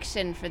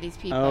affection for these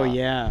people. Oh,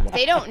 yeah.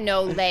 They don't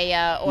know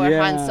Leia or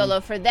Yeah. Han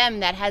Solo. For them,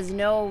 that has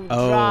no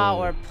draw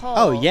or pull.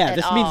 Oh, yeah, at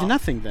this means all.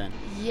 nothing then.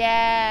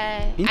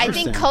 Yeah. I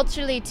Interesting. think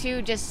culturally,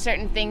 too, just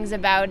certain things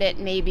about it,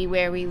 maybe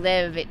where we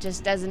live, it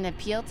just doesn't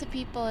appeal to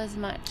people as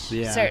much.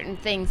 Yeah. Certain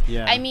things.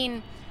 Yeah. I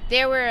mean,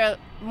 there were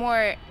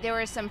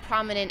some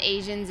prominent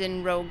Asians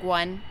in Rogue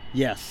One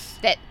Yes.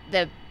 that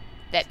the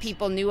that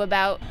people knew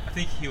about I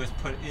think he was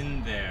put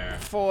in there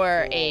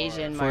for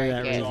Asian For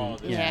that market.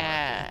 reason,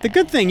 Yeah. The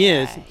good thing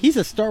is, he's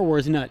a Star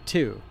Wars nut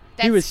too.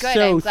 He That's was good.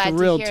 so I'm glad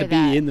thrilled to, to hear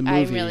that. be in the movie.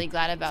 I'm really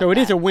glad about so that.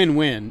 it is a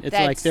win-win. It's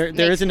like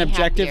there is an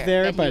objective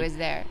there, that but he was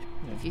there.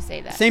 If you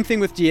say that. same thing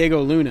with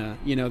Diego Luna.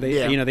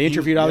 They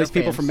interviewed all they're these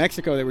people fans. from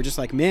Mexico. They were just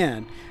like,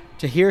 man,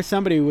 to hear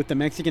somebody with the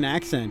Mexican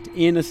accent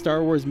in a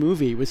Star Wars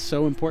movie was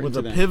so important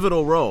With to a them.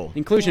 pivotal role.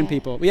 Inclusion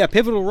people. Yeah,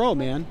 pivotal role,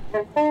 man.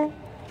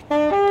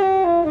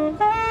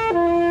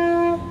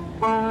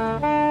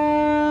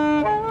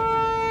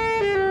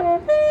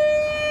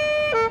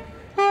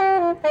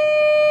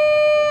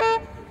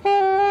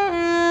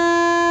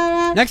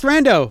 Next,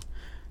 Rando.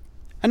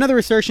 Another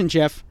assertion,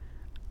 Geoff.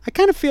 I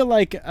kind of feel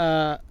like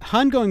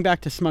Han going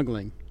back to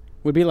smuggling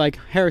would be like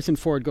Harrison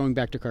Ford going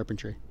back to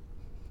carpentry.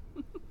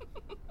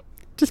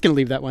 Just gonna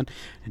leave that one.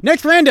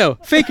 Next,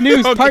 Rando. Fake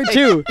news, part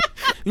 2.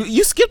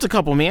 You skipped a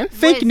couple, man.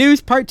 Fake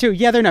news, part 2.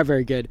 Yeah, they're not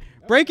very good.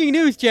 Breaking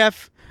news,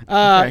 Geoff.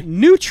 Okay.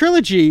 New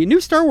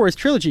Star Wars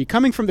trilogy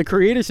coming from the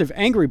creators of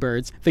Angry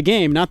Birds, the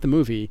game, not the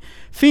movie.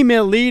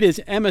 Female lead is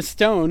Emma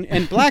Stone,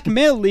 and black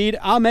male lead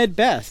Ahmed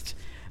Best.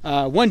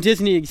 One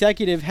Disney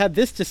executive had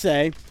this to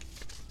say: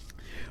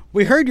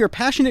 "We heard your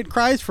passionate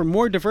cries for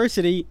more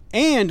diversity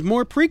and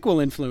more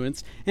prequel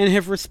influence, and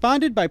have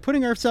responded by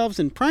putting ourselves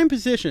in prime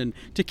position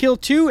to kill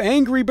 2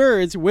 angry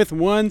birds with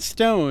 1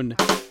 stone."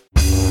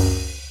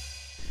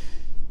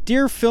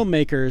 Dear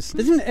filmmakers,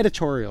 this is an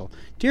editorial.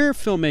 Dear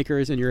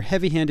filmmakers and your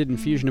heavy-handed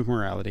infusion of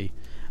morality,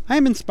 I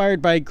am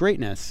inspired by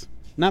greatness,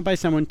 not by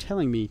someone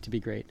telling me to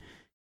be great.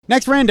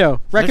 Next, Rando.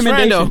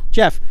 Recommendation. Rando.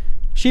 Jeff,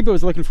 Sheba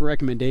was looking for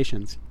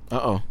recommendations.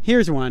 Uh-oh.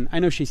 Here's one. I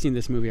know she's seen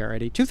this movie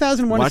already.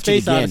 2001: A Watch it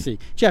Space again. Odyssey.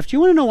 Jeff, do you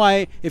want to know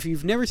why, if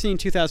you've never seen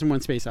 2001: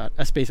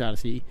 A Space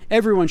Odyssey,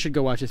 everyone should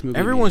go watch this movie?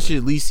 Everyone should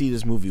at least see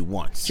this movie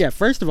once. Jeff,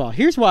 first of all,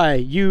 here's why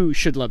you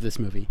should love this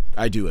movie.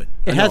 I do it.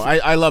 It has-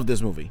 I love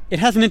this movie. It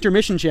has an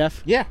intermission,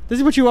 Jeff. Yeah. This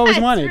is what you always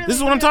That's wanted. really This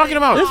is what I'm talking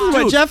about. This is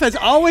what Dude, Jeff has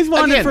always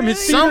wanted again, from his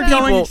some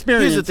theater-going people,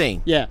 experience. here's the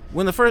thing. Yeah.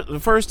 When the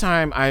first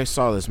time I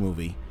saw this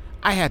movie,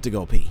 I had to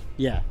go pee.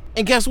 Yeah.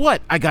 And guess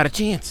what? I got a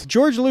chance.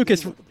 George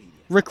Lucas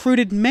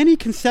recruited many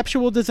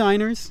conceptual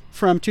designers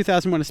from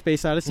 2001: A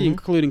Space Odyssey,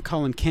 including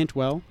Colin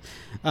Cantwell,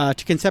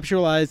 to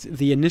conceptualize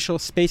the initial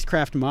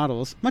spacecraft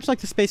models, much like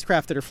the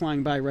spacecraft that are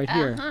flying by right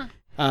here.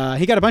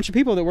 He got a bunch of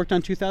people that worked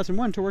on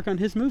 2001 to work on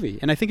his movie,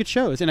 and I think it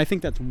shows, and I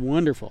think that's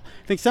wonderful.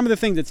 I think some of the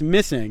things that's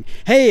missing,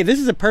 hey, this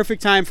is a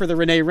perfect time for the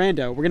Renee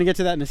Rando. We're going to get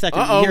to that in a second.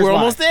 Uh-oh, and here's we're why.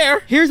 almost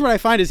there. Here's what I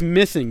find is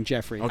missing,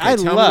 Jeffrey. Okay,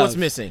 tell me what's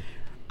missing.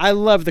 I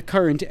love the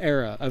current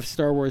era of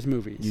Star Wars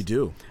movies. You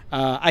do.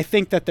 I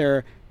think that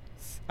they're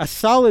a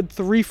solid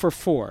 3 for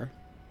 4.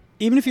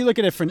 Even if you look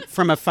at it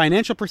from a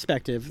financial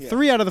perspective,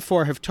 3 out of the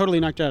 4 have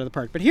totally knocked it out of the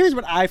park. But here's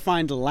what I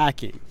find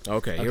lacking.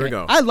 Okay, here we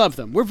go. I love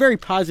them. We're very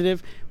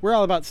positive. We're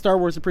all about Star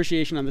Wars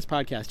appreciation on this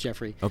podcast,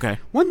 Jeffrey. Okay.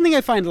 One thing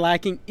I find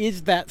lacking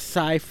is that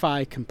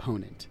sci-fi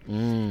component.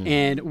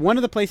 And one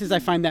of the places I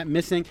find that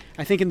missing,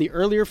 I think in the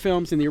earlier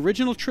films, in the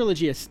original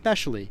trilogy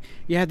especially,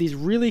 you had these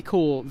really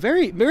cool,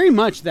 very, very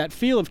much that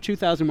feel of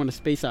 2001: A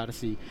Space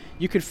Odyssey.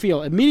 You could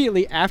feel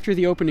immediately after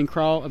the opening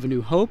crawl of A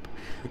New Hope,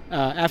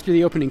 after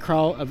the opening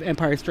crawl of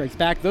Empire Strikes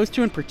Back. Those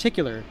two in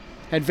particular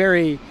had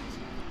very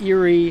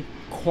eerie,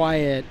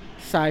 quiet,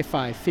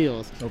 sci-fi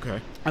feels. Okay.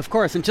 Of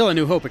course, until A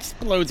New Hope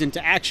explodes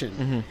into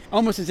action.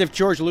 Almost as if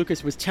George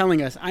Lucas was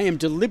telling us, I am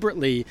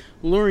deliberately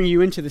luring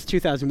you into this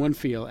 2001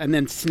 feel and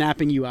then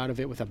snapping you out of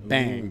it with a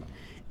bang.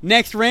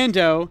 Next,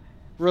 Rando,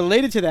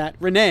 related to that,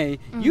 Renee,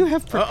 you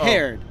have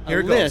prepared Here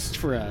a it goes. list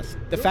for us.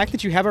 The fact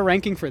that you have a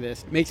ranking for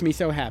this makes me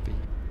so happy.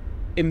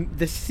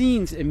 The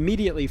scenes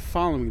immediately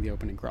following the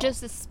opening crawl. Just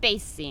the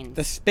space scenes.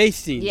 the space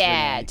scenes.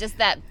 yeah, Renee. just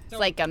that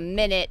like a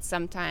minute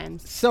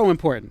sometimes. So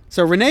important.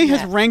 So Renee has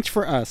Yeah. ranked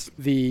for us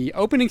the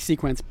opening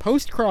sequence,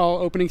 post-crawl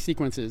opening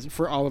sequences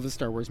for all of the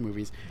Star Wars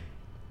movies.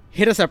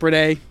 Hit us up,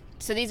 Renee.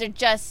 So these are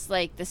just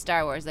like the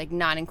Star Wars, like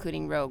not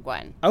including Rogue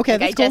One. Okay, like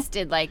that's I cool. just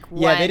did like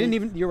one. Yeah, they didn't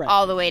even. You're right.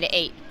 all the way to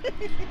 8.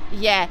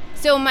 Yeah.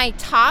 So my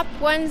top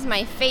ones,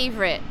 my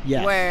favorite,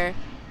 Yes. were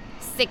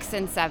 6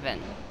 and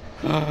 7.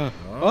 Oh.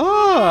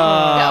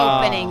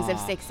 The openings of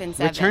 6 and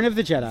 7. Return of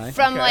the Jedi.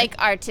 From Okay. like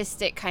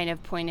artistic kind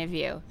of point of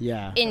view.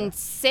 Yeah. In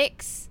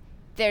 6,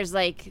 there's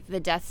like the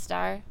Death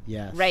Star.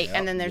 Yes. Right,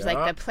 and then there's like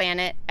Yep. the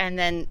planet, and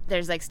then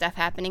there's like stuff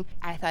happening.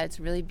 I thought it's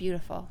really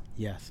beautiful.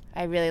 Yes.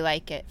 I really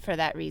like it for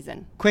that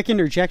reason. Quick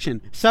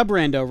interjection.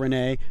 Sub-Rando,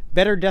 Renee.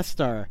 Better Death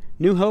Star.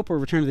 New Hope or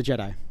Return of the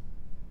Jedi?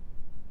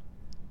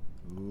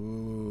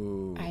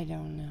 Ooh. I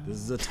don't know. This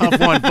is a tough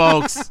one,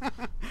 folks.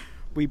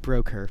 We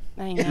broke her.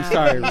 I know.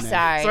 sorry, I'm Renee.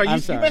 sorry. Sorry, I'm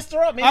you sorry. messed her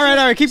up, man. All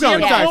right, keep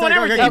going. Yeah. Sorry, Go on, go,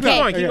 everything. keep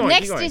going. Keep going.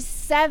 Next is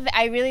 7.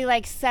 I really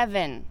like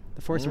 7.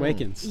 The Force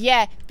Awakens.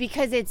 Yeah,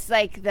 because it's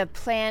like the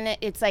planet.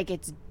 It's like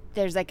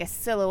there's like a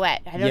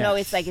silhouette. I don't know.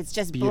 Yes. It's like it's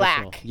just Beautiful.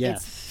 black. Yes.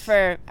 It's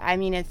for. I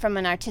mean, it's from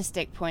an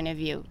artistic point of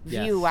view,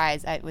 Yes.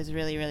 view-wise, it was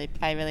really.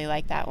 I really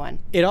like that one.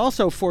 It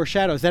also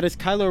foreshadows, that is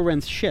Kylo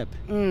Ren's ship,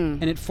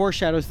 and it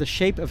foreshadows the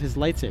shape of his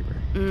lightsaber.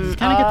 Does it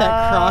kind of get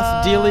that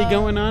cross dealy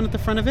going on at the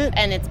front of it?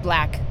 And it's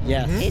black.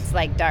 Yes. It's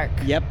like dark.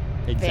 Yep.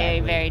 Exactly. Very,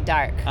 very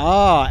dark.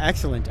 Oh,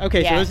 excellent.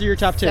 Okay, so those are your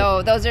top 2.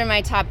 So those are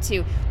my top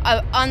 2.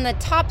 On the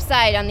top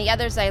side, on the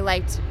others I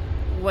liked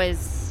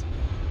was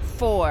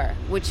 4,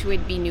 which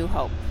would be New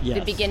Hope. Yes.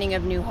 The beginning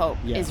of New Hope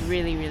Yes. is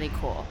really, really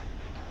cool.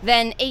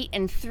 Then 8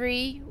 and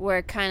 3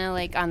 were kind of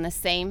like on the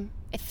same.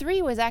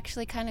 3 was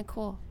actually kind of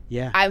cool.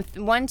 Yeah.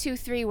 1, 2,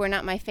 3 were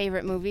not my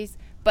favorite movies,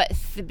 but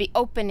the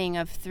opening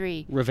of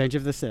 3. Revenge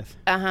of the Sith.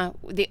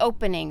 The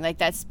opening, like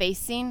that space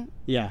scene,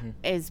 Yeah.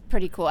 is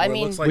pretty cool. Well, I it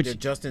mean, looks like they're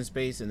just in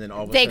space, and then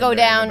all of a they sudden go they're in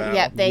down. the battle.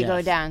 Yep, they go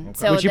Yes. down. Okay.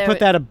 So Would you put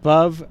that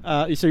above?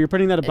 So you're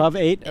putting that above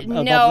 8? Above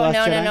No, Last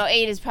no, Jedi? no.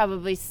 8 is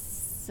probably.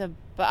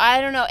 I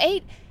don't know.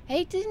 8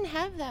 didn't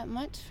have that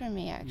much for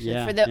me actually.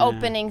 Yeah, For the yeah.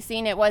 opening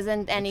scene, it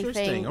wasn't anything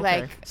Interesting,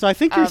 okay. like. So I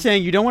think you're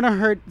saying you don't want to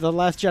hurt the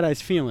Last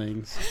Jedi's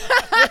feelings.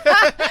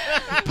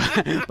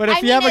 but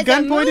if you have a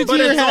gun pointed to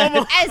your head,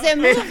 As a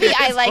movie,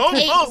 I like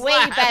 8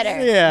 way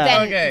better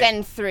Yeah.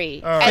 than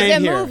 3. right. As a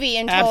Same here. movie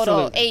in total,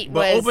 Absolutely. 8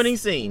 But was opening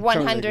scene.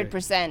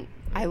 100%.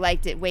 I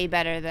liked it way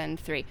better than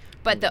 3.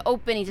 But the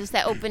opening, just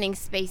that opening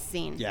space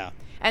scene. yeah.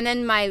 And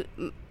then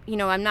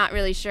I'm not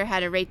really sure how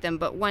to rate them,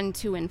 but 1,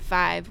 2, and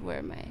 5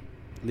 were my.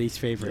 Least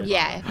favorite.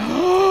 Yeah.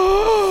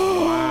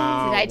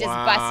 Wow, Did I just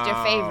bust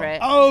your favorite?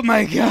 Oh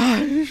my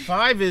gosh.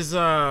 5 is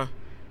oh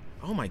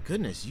my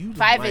goodness, you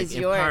 5 like is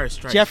yours. Empire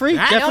Strikes Jeffrey?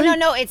 Back? Jeffrey?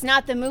 No, it's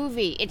not the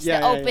movie. It's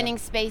Yeah, the yeah, yeah. opening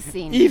space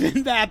scene.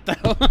 Even that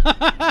though.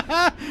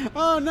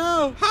 Oh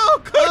no. How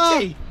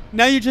could he?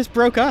 Now you just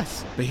broke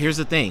us. But here's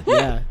the thing.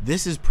 Yeah.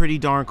 This is pretty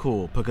darn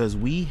cool because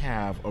we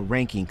have a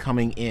ranking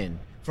coming in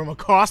from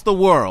across the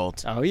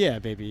world. Oh yeah,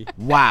 baby.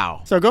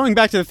 Wow. So going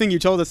back to the thing you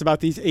told us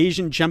about these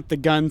Asian jump the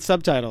gun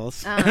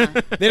subtitles,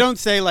 they don't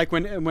say like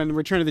when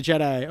Return of the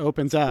Jedi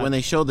opens up. When they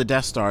show the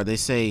Death Star, they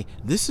say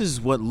this is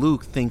what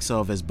Luke thinks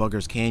of as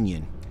Bugger's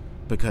Canyon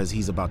because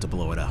he's about to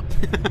blow it up.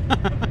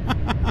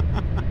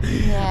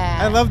 Yeah.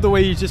 I love the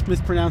way you just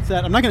mispronounced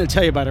that. I'm not going to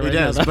tell you about it right It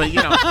does, now. but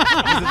you know,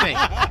 here's the thing.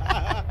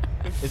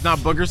 It's not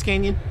Booger's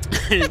Canyon.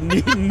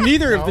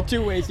 Neither of the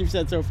two ways you've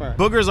said so far.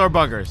 Boogers are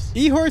buggers.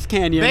 E-Horse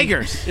Canyon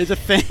Beggars. is a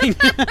thing.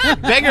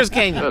 Beggars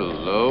Canyon.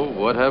 Hello,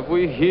 what have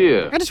we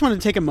here? I just want to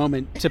take a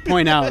moment to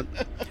point out.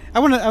 I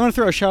want to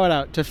throw a shout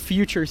out to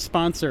future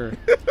sponsor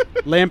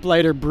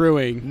Lamplighter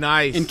Brewing.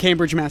 Nice. In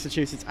Cambridge,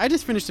 Massachusetts. I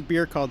just finished a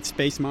beer called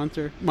Space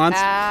Monster. Monster.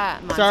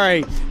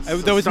 Sorry,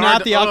 that was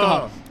not the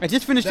alcohol. I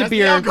just finished a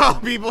beer. That's the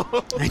alcohol,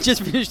 people. I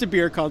just finished a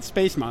beer called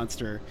Space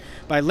Monster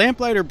by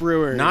Lamplighter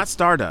Brewers. Not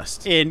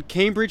Stardust. In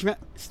Cambridge,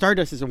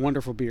 Stardust is a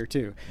wonderful beer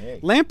too. Hey.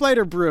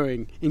 Lamplighter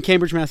Brewing in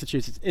Cambridge,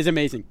 Massachusetts is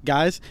amazing.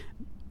 Guys,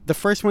 the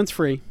first one's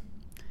free.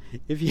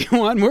 If you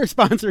want more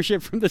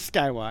sponsorship from the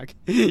Sky Wok,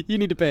 you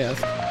need to pay us.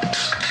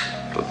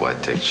 But why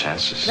take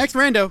chances? Next,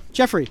 Rando.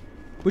 Jeffrey,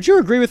 would you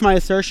agree with my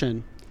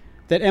assertion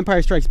that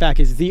Empire Strikes Back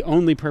is the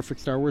only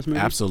perfect Star Wars movie?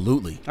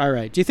 Absolutely. All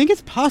right. Do you think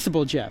it's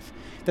possible, Geoff,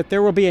 that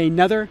there will be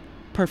another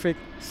perfect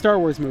Star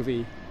Wars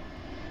movie?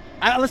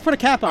 Let's put a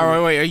cap on it.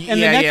 All right,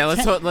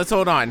 wait. Let's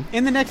hold on.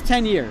 In the next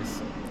 10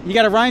 years, you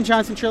got a Rian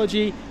Johnson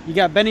trilogy, you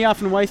got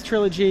Benioff and Weiss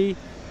trilogy,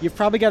 you've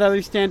probably got other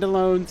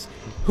standalones.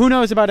 Who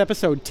knows about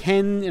episode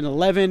 10 and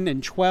 11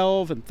 and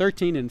 12 and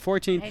 13 and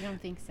 14? I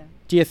don't think so.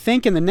 Do you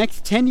think in the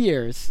next 10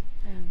 years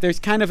there's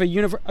kind of a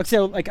universe?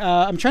 So, like,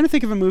 I'm trying to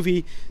think of a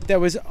movie that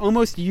was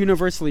almost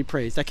universally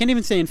praised. I can't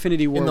even say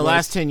Infinity War. In the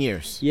last 10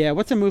 years. Yeah,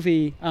 what's a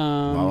movie?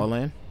 La La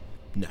Land?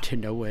 No.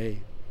 No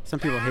way. Some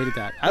people hated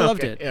that. I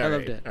loved it. I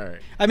loved it. All right.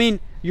 I mean,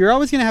 you're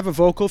always going to have a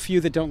vocal few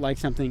that don't like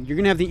something. You're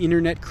going to have the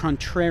internet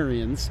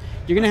contrarians.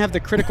 You're going to have the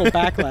critical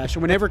backlash.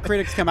 And whenever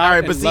critics come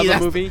out and love a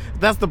movie.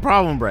 That's the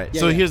problem, Brett. Yeah,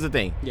 so yeah. here's the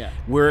thing. Yeah.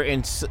 We're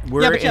in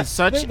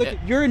such. Look,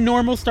 you're a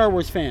normal Star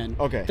Wars fan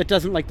that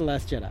doesn't like The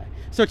Last Jedi.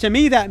 So to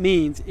me, that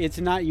means it's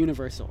not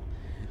universal.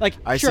 Like,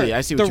 I sure,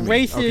 see what you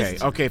mean.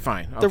 Racist, Okay,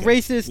 fine. The Okay.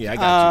 racist, Yeah, I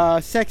got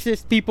you.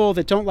 sexist people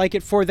that don't like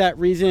it for that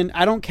reason,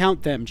 I don't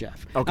count them,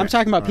 Geoff. Okay. I'm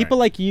talking about All people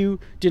right. like you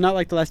do not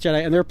like The Last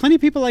Jedi, and there are plenty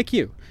of people like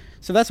you.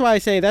 So that's why I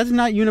say that's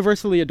not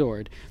universally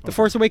adored. The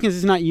Force Awakens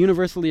is not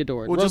universally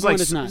adored. Well, Rogue just like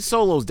One is not.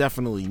 Solo's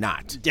definitely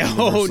not. Oh,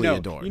 universally no.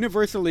 adored.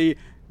 Universally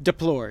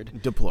deplored.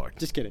 Deplored.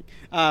 Just kidding.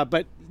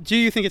 But do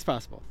you think it's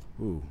possible?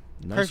 Ooh,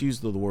 nice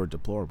use of the word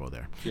deplorable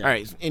there. Yeah. All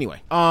right.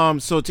 Anyway,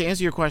 so to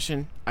answer your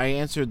question, I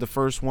answered the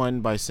first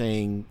one by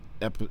saying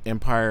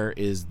Empire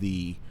is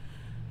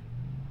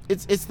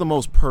it's the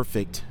most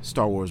perfect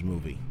Star Wars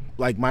movie.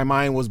 Like, my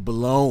mind was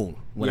blown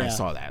when I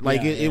saw that.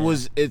 Like,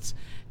 it's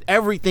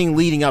everything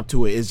leading up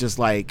to it is just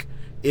like,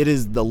 it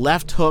is the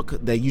left hook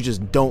that you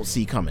just don't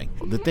see coming.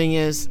 The thing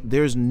is,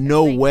 there's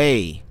no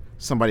way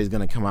somebody's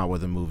going to come out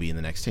with a movie in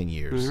the next 10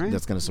 years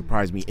that's going to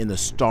surprise me in the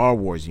Star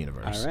Wars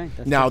universe. All right,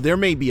 that's now, tough. there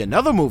may be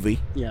another movie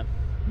Yeah.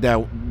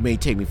 that may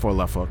take me for a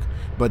left hook,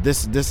 but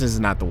this is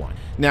not the one.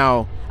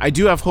 Now, I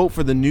do have hope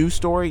for the new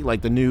story,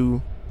 like the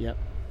new, Yep.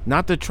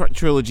 not the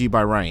trilogy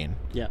by Ryan,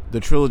 Yep. the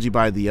trilogy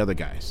by the other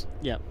guys.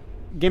 Yep.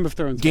 Game of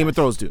Thrones. Game guys. of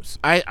Thrones dudes.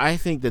 I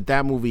think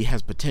that movie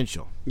has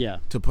potential Yeah.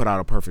 to put out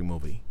a perfect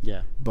movie,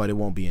 Yeah. but it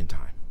won't be in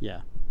time.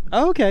 Yeah.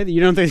 Oh, okay. You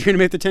don't think they're going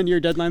to make the 10-year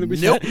deadline that we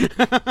Nope.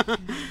 set?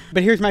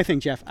 But here's my thing,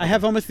 Geoff. I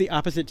have almost the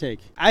opposite take.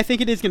 I think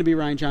it is going to be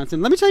Rian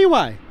Johnson. Let me tell you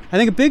why. I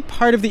think a big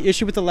part of the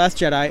issue with The Last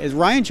Jedi is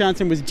Rian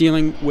Johnson was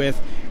dealing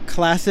with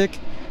classic,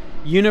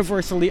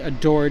 universally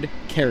adored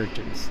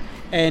characters.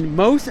 And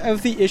most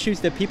of the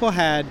issues that people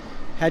had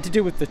to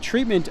do with the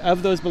treatment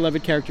of those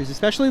beloved characters,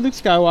 especially Luke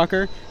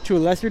Skywalker, to a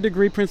lesser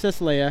degree Princess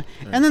Leia,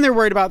 and then they're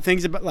worried about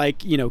things about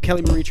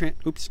Kelly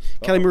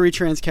Marie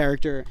Tran's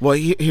character. Well,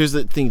 here's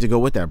the thing to go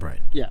with that, Brian.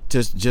 Yeah.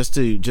 Just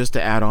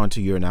to add on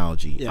to your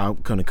analogy, Yeah. I'm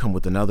gonna come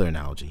with another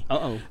analogy.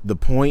 Uh-oh. The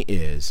point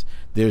is,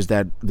 there's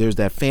that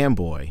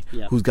fanboy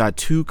Yeah. who's got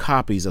 2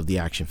 copies of the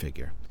action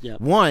figure. Yeah.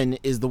 One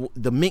is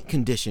the mint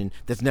condition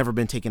that's never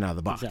been taken out of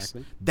the box.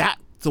 Exactly. That's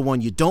the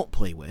one you don't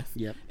play with.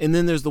 Yep. And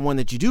then there's the one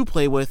that you do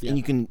play with, Yep. and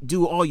you can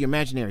do all your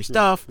imaginary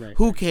stuff. right,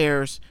 Who right.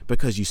 cares?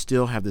 Because you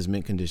still have this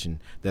mint condition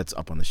that's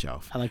up on the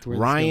shelf. I like where this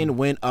is Ryan going.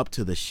 went up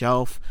to the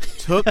shelf,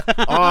 took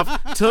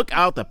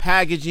out the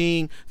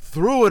packaging,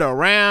 threw it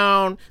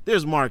around.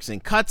 There's marks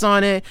and cuts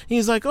on it.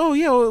 He's like, "Oh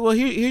yeah, well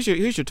here's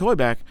your toy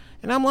back."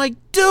 And I'm like,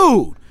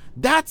 "Dude,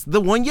 that's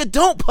the one you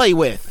don't play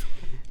with."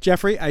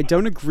 Jeffrey, I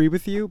don't agree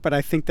with you, but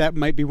I think that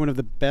might be one of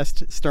the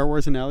best Star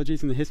Wars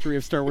analogies in the history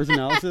of Star Wars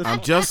analysis. I'm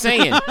just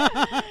saying.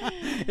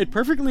 It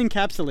perfectly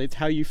encapsulates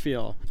how you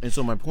feel. And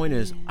so my point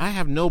is, I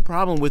have no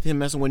problem with him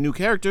messing with new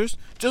characters.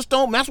 Just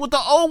don't mess with the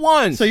old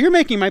ones. So you're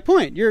making my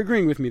point. You're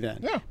agreeing with me then.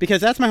 Yeah. Because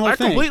that's my whole I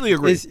thing. completely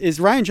agree. Is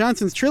Rian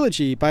Johnson's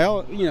trilogy, by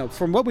all,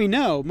 from what we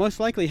know, most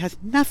likely has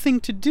nothing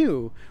to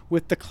do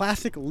with the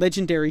classic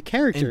legendary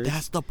characters. And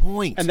that's the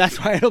point. And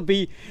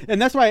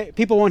that's why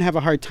people won't have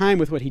a hard time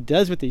with what he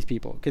does with these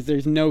people, because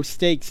there's no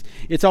stakes.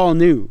 It's all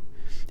new.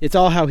 It's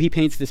all how he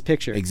paints this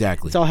picture.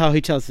 Exactly. It's all how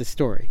he tells this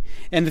story.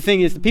 And the thing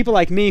is, the people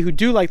like me who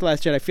do like The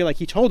Last Jedi feel like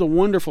he told a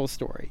wonderful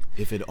story.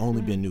 If it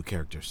only been new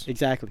characters.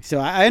 Exactly. So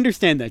I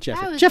understand that, Jeff.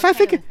 I was Jeff, I okay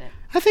think with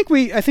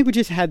it. I think we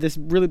just had this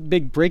really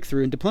big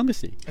breakthrough in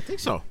diplomacy. I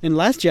think so. In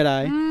Last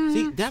Jedi,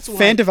 See, that's why.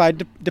 fan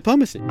divide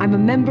diplomacy. I'm a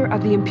member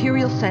of the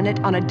Imperial Senate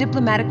on a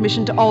diplomatic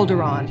mission to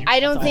Alderaan. I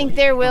don't think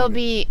there will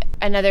be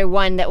another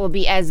one that will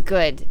be as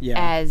good Yeah.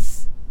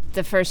 as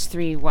the first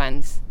 3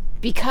 ones,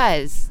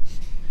 because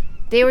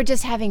they were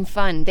just having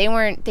fun. They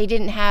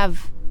didn't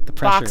have The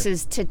pressure.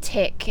 boxes to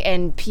tick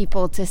and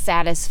people to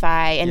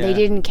satisfy, and they Yeah.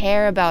 didn't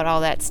care about all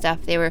that stuff.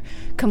 They were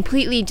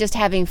completely just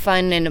having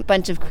fun and a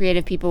bunch of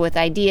creative people with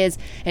ideas,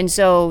 and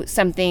so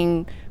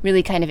something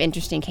really kind of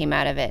interesting came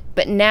out of it.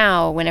 But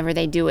now, whenever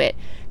they do it,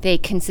 they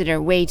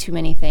consider way too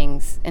many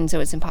things, and so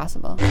it's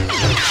impossible.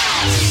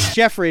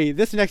 Jeffrey,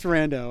 this next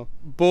rando,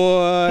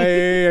 boy,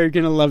 you're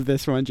going to love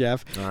this one,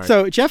 Jeff. right.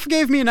 So Jeff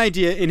gave me an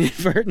idea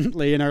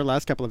inadvertently in our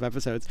last couple of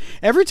episodes.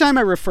 Every time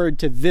I referred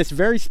to this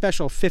very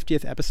special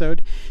 50th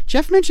episode,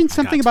 Jeff mentioned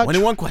something about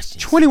 21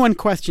 questions. 21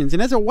 questions.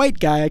 And as a white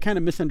guy, I kind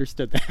of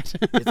misunderstood that.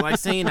 It's like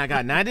saying I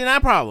got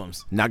 99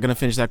 problems. Not going to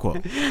finish that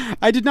quote.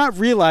 I did not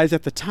realize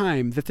at the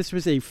time that this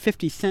was a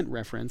 50 Cent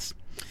reference.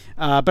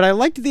 But I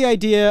liked the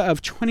idea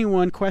of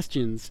 21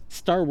 questions,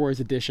 Star Wars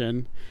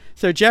edition.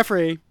 So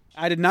Jeffrey,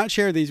 I did not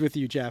share these with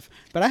you, Jeff,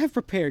 but I have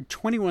prepared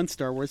 21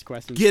 Star Wars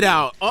questions. Get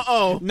out.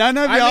 Uh-oh. None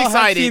of I'm y'all have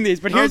excited. seen these,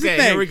 but here's okay,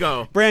 the thing. here we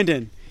go.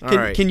 Brandon, All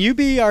right. can you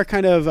be our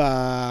kind of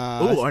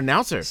Ooh, our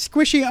announcer.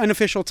 squishy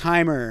unofficial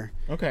timer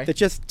Okay. that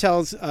just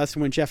tells us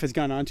when Jeff has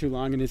gone on too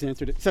long and has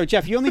answered it? So,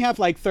 Jeff, you only have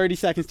like 30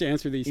 seconds to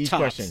answer these Each tops.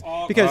 question.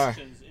 All Because,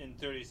 questions in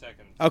 30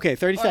 seconds. okay,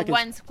 30 Or seconds.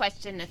 one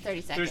question to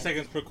 30 seconds. 30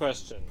 seconds per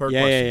question. Per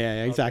Yeah, question.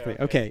 yeah, exactly.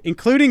 Okay. Okay,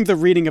 including the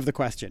reading of the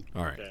question.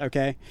 All right.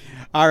 Okay.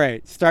 All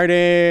right.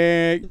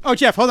 Starting. Oh,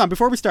 Jeff, hold on.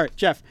 Before we start,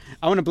 Jeff,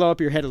 I want to blow up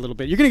your head a little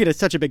bit. You're going to get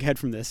such a big head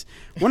from this.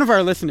 One of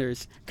our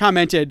listeners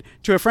commented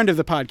to a friend of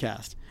the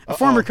podcast, a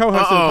former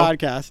co-host of the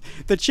podcast,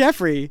 that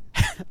Jeffrey,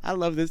 I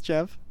love this,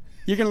 Jeff.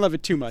 You're going to love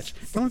it too much.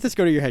 Don't let this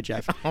go to your head,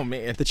 Jeff. Oh,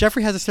 man. That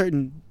Jeffrey has a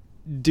certain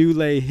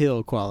Dule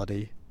Hill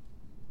quality.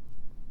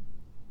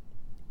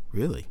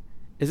 Really?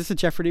 Is this a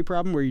Jeopardy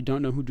problem where you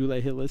don't know who Dule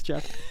Hill is,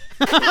 Jeff?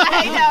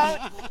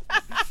 I know.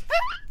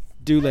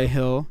 Dule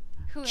Hill,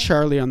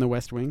 Charlie on the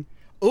West Wing,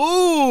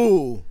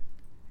 Ooh.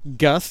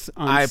 Gus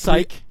on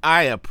Psych.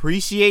 I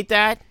appreciate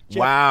that.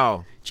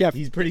 Wow. Jeff,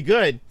 He's pretty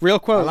good. real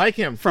quote. I like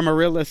him. From a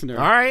real listener.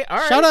 All right. All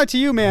right. Shout out to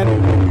you,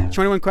 man.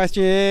 21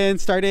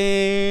 questions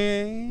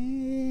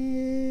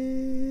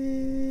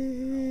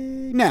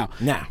starting now.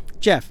 Now.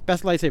 Jeff,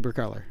 best lightsaber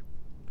color.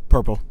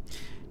 Purple.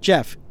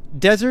 Jeff,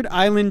 desert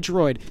island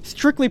droid,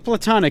 strictly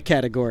platonic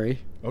category.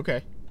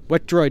 Okay.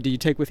 What droid do you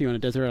take with you on a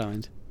desert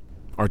island?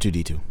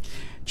 R2-D2.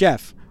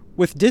 Jeff,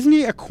 with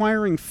Disney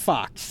acquiring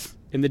Fox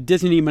in the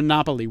Disney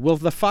monopoly, will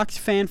the Fox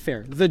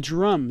fanfare, the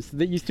drums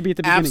that used to be at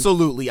the beginning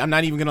Absolutely. I'm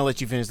not even going to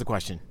let you finish the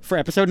question. for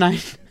episode 9?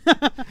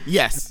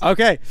 Yes.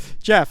 Okay,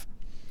 Jeff,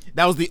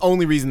 That was the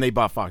only reason they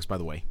bought Fox, by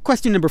the way.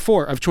 question number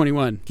 4 of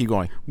 21. Keep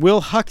going.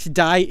 Will Hux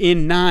die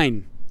in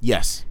 9?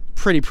 Yes.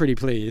 Pretty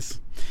please.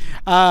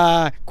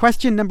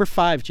 Question number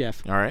 5,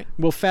 Geoff. All right.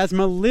 Will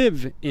Phasma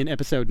live in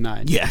episode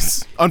 9?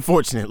 Yes,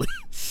 unfortunately.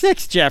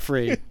 6,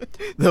 Jeffrey.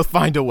 They'll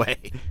find a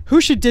way.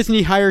 Who should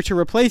Disney hire to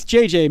replace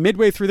JJ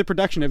midway through the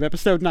production of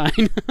episode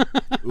 9?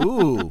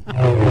 Ooh.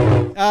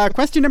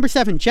 Question number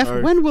 7, Geoff. All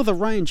right. When will the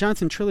Rian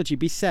Johnson trilogy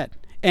be set?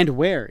 And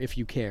where, if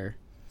you care?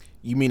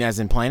 You mean as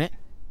in planet?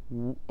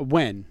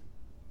 When?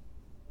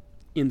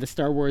 In the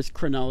Star Wars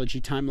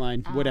chronology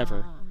timeline,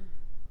 whatever.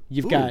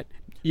 You've got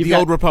the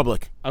Old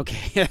Republic.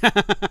 Okay.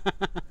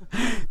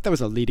 That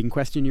was a leading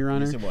question, Your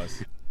Honor. Yes, it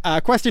was.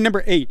 Question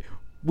number 8.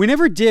 We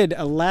never did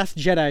a Last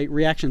Jedi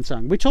reaction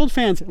song. We told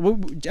fans,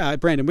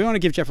 Brandon, we want to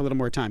give Geoff a little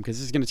more time because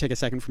this is going to take a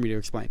second for me to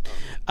explain.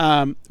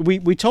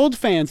 We told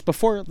fans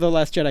before The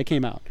Last Jedi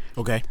came out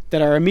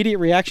that our immediate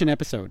reaction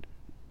episode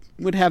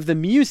would have the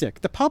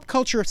music, the pop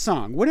culture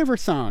song, whatever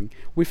song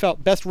we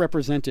felt best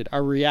represented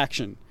our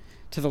reaction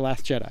to The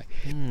Last Jedi.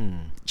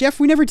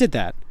 Geoff, we never did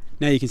that.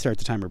 Now you can start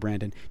the timer,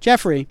 Brandon.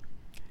 Jeffrey,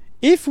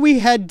 if we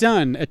had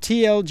done a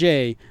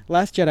TLJ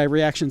Last Jedi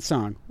reaction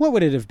song, what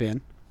would it have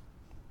been?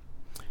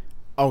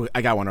 Oh,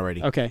 I got one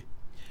already. Okay.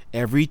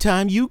 Every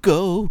time you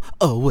go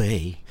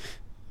away,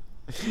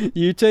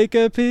 you take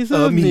a piece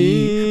of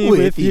me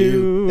with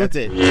you. That's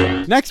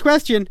it. Next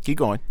question. Keep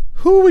going.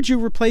 Who would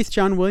you replace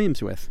John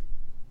Williams with?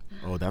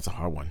 Oh, that's a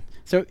hard one.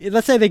 So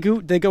let's say they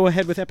go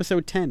ahead with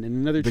episode 10 in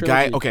another trilogy.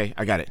 Guy, okay,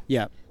 I got it.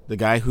 Yeah. The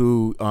guy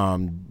who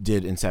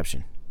did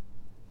Inception.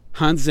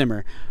 Hans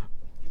Zimmer.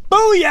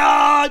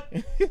 Booyah!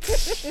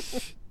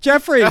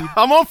 Jeffrey.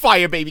 I'm on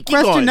fire, baby. Keep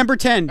Question going. number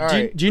 10. All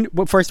right. Do you,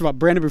 well, first of all,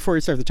 Brandon, before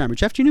you start the timer,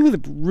 Geoff, do you know who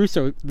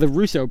the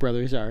Russo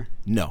brothers are?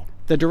 No.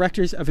 The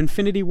directors of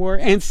Infinity War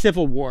and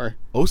Civil War.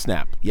 Oh,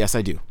 snap. Yes,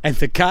 I do. And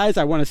the guys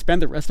I want to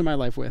spend the rest of my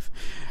life with.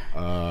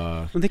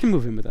 Well, they can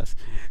move in with us.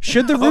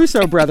 Should the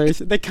Russo brothers,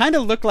 they kind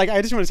of look like,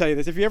 I just want to tell you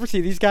this, if you ever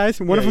see these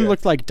guys, one of them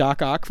looks like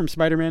Doc Ock from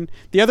Spider-Man.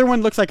 The other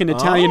one looks like an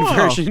Italian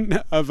version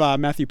of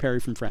Matthew Perry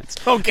from Friends.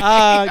 Okay.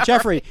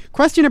 Jeffrey,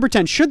 question number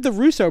 10. Should the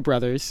Russo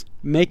brothers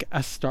make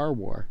a Star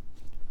War?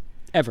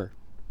 Ever?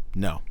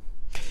 No.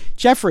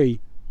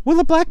 Jeffrey, will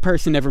a black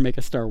person ever make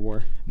a Star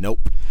War?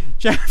 Nope.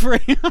 Jeffrey,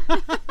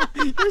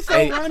 you're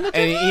so wrong.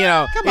 And you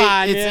know, come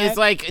on, it's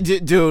like,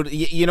 dude,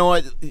 you know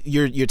what?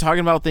 You're talking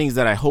about things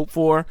that I hope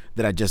for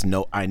that I just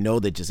know. I know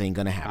that just ain't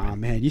gonna happen. Oh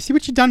man, you see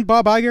what you done,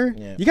 Bob Iger?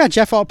 Yeah. You got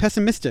Geoff all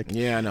pessimistic.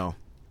 Yeah, I know.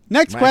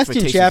 Next My question,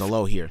 expectations Geoff. are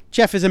low here.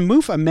 Geoff, is a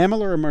moof a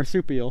mammal or a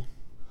marsupial?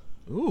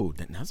 Ooh,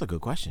 that's a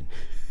good question.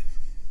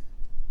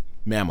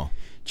 Mammal.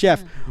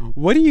 Geoff,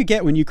 what do you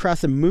get when you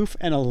cross a moof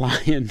and a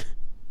lion?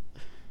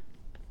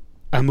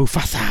 A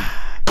Mufasa.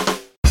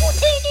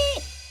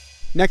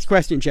 Next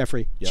question,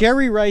 Jeffrey. Yep.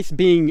 Jerry Rice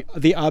being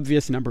the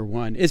obvious number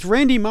 1. Is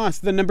Randy Moss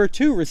the number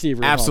 2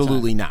 receiver?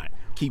 Absolutely not.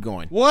 Keep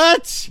going.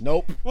 What?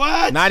 Nope.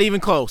 What? Not even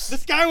close. The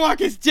Sky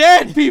Wok is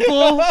dead,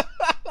 people.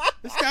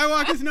 The Sky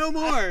Wok is no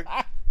more.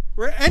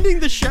 We're ending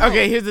the show.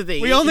 Okay, here's the thing.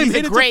 We only He's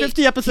made a it great, to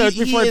 50 episodes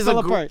before it fell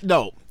apart.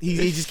 No,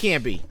 he just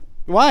can't be.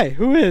 Why?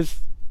 Who is?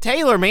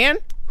 Taylor, man.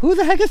 Who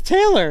the heck is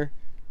Taylor?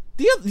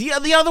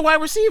 The other wide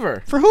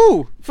receiver. For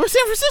who? For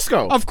San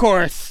Francisco. Of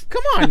course.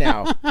 Come on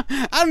now.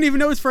 I don't even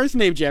know his first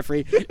name,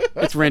 Jeffrey.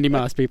 It's Randy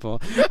Moss,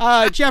 people.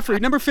 Jeffrey,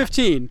 number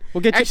 15.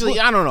 We'll get Actually,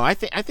 I don't know. I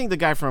think the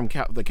guy from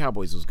the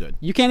Cowboys was good.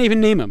 You can't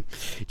even name him.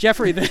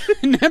 Jeffrey, the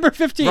number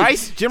 15.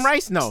 Rice? Jim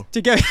Rice? No.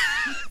 To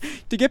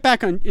get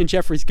back in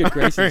Jeffrey's good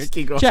graces.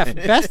 Keep going. Jeff,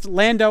 best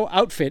Lando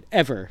outfit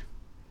ever.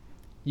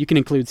 You can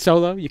include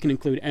Solo. You can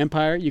include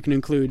Empire. You can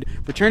include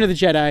Return of the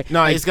Jedi.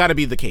 No, it's got to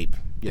be the cape.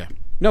 Yeah.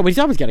 No, but he's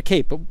always got a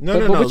cape. But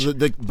No. which-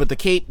 But the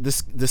cape, the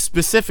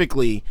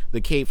specifically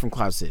the cape from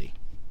Cloud City.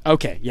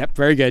 Okay. Yep.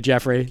 Very good,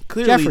 Jeffrey.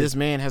 Clearly, Jeffrey, this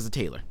man has a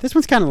tailor. this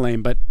one's kind of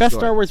lame, but best Go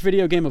Star ahead. Wars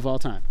video game of all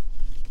time.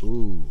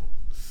 Ooh.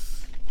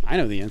 I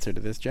know the answer to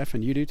this, Jeff,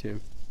 and you do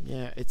too.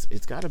 Yeah, it's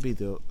got to be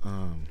the.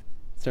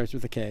 Starts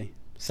with a K.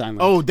 Silence.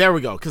 Oh, there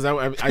we go. Because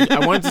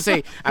I wanted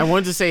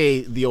to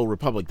say the Old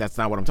Republic. That's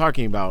not what I'm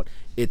talking about.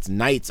 It's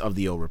Knights of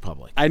the Old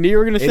Republic. I knew you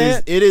were going to say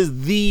it. It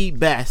is the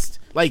best.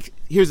 Like,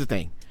 here's the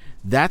thing.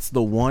 That's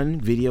the one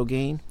video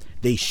game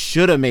they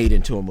should have made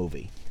into a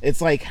movie.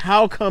 It's like,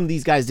 how come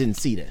these guys didn't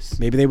see this?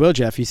 Maybe they will,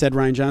 Jeff. You said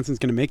Rian Johnson's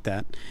going to make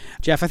that.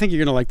 Jeff, I think you're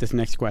going to like this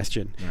next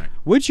question. All right.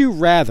 Would you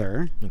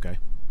rather Okay.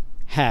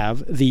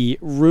 have the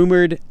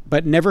rumored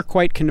but never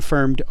quite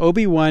confirmed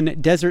Obi-Wan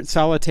Desert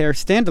Solitaire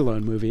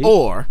standalone movie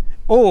or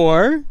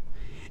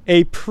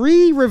a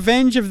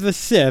pre-Revenge of the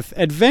Sith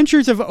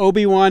Adventures of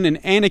Obi-Wan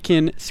and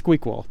Anakin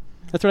squeakquel?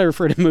 That's what I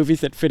refer to movies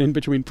that fit in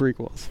between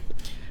prequels.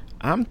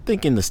 I'm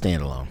thinking the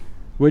standalone.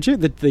 Would you?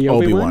 The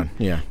Obi-Wan?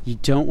 Yeah. You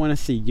don't want to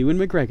see Ewan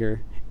McGregor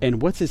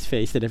and what's his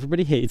face that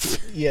everybody hates.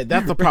 Yeah,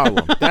 that's the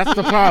problem. That's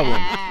the problem.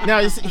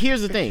 Now,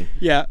 here's the thing.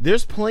 Yeah.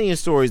 There's plenty of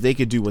stories they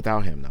could do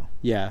without him, though.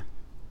 Yeah.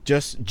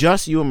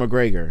 Just Ewan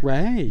McGregor.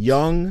 Right.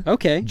 Young.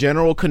 Okay.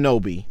 General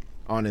Kenobi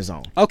on his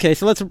own. Okay,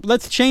 so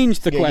let's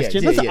change the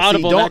question. Let's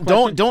audible that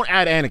question. Don't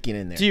add Anakin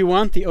in there. Do you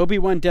want the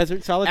Obi-Wan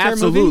Desert Solitaire movie?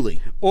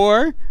 Absolutely.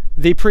 Or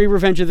the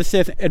pre-Revenge of the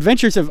Sith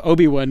Adventures of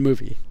Obi-Wan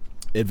movie?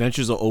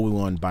 Adventures of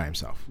Obi-Wan by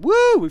himself.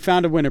 Woo! We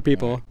found a winner,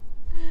 people.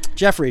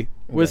 Jeffrey,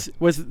 was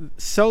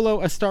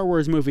Solo a Star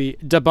Wars movie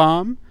da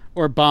bomb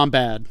or bomb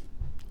bad?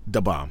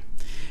 Da bomb.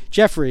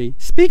 Jeffrey,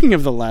 speaking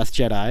of The Last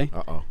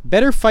Jedi,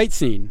 better fight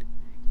scene,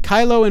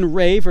 Kylo and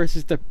Rey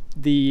versus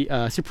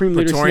the Supreme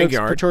Leader Snoke's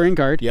Praetorian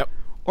Guard. Yep.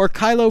 Or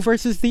Kylo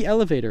versus the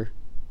elevator.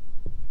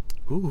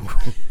 Ooh.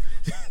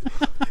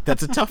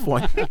 That's a tough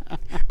one.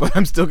 But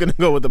I'm still going to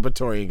go with the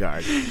Praetorian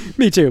Guard.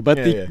 Me too, but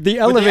the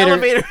elevator... But the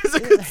elevator is a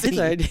good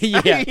scene.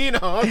 Yeah. You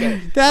know,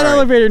 okay. That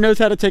elevator knows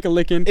how to take a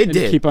licking and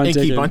keep on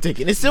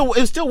ticking. It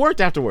still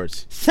worked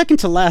afterwards. Second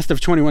to last of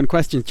 21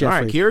 questions, Jeffrey.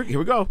 All right, here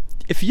we go.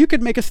 If you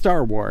could make a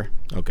Star War,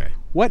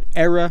 what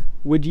era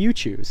would you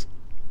choose?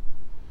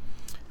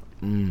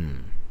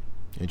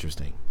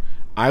 Interesting.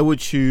 I would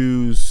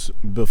choose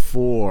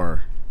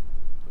before...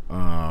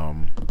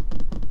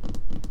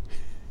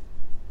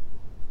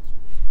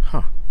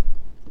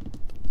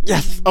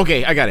 Yes.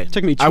 Okay, I got it.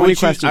 Took me 20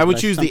 questions. I would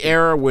choose the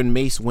era when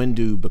Mace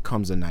Windu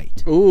becomes a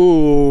knight.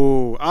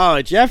 Ooh.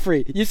 Oh,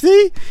 Jeffrey. You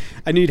see?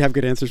 I knew you'd have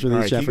good answers for these,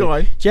 All right, Jeffrey. keep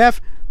going. Jeff,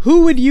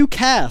 who would you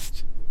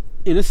cast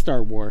in a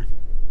Star War?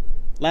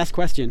 Last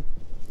question.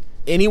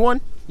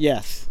 Anyone?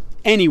 Yes.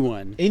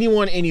 Anyone.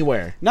 Anyone,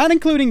 anywhere. Not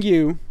including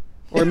you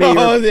or me.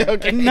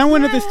 Okay. No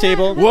one at this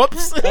table.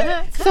 Whoops.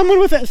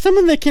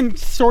 Someone that can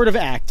sort of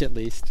act, at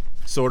least.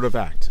 Sort of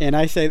act. And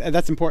I say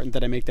that's important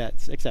that I make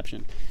that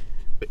exception.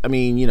 I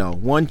mean,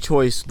 one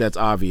choice that's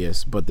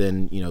obvious, but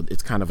then,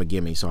 it's kind of a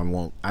gimme,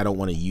 so I don't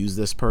want to use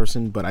this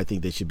person, but I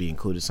think they should be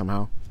included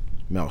somehow.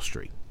 Meryl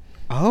Streep.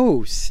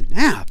 Oh,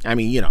 snap. I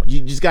mean,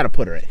 you just got to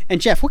put her in. And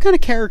Jeff, what kind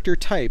of character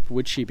type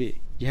would she be? Do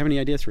you have any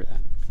ideas for that?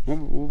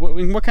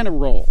 What kind of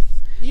role?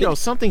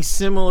 Something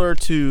similar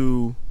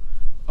to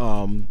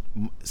Mon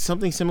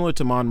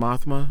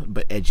Mothma,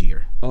 but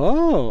edgier.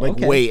 Oh,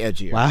 okay. Way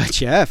edgier. Wow,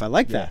 Jeff, I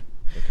like that.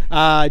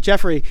 Okay.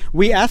 Jeffrey,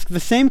 we asked the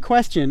same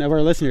question of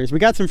our listeners. We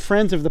got some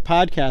friends of the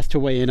podcast to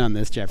weigh in on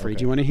this, Jeffrey. Okay.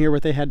 Do you want to hear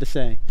what they had to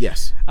say?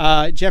 Yes.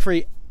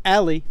 Jeffrey,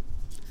 Allie,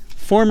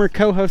 former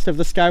co-host of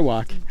the Sky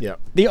Wok.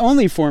 Yep. The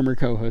only former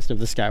co-host of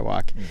the Sky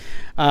Wok.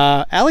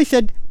 Allie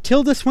said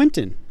Tilda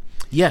Swinton.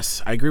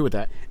 Yes, I agree with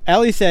that.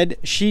 Allie said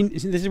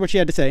this is what she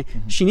had to say.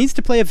 Mm-hmm. She needs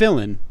to play a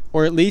villain,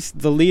 or at least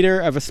the leader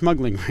of a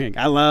smuggling ring.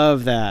 I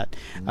love that.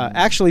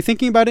 Actually,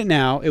 thinking about it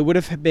now, it would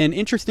have been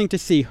interesting to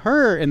see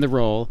her in the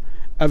role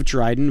of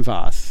Dryden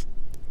Voss.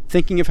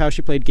 Thinking of how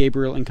she played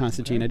Gabriel in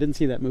Constantine. Okay. I didn't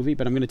see that movie,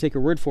 but I'm going to take her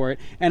word for it.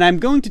 And I'm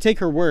going to take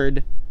her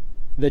word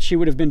that she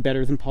would have been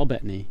better than Paul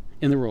Bettany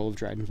in the role of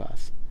Dryden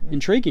Voss.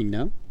 Intriguing,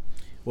 no?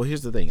 Well,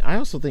 here's the thing. I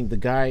also think the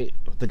guy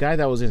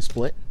that was in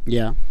Split.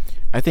 Yeah.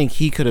 I think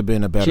he could have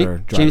been a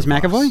better James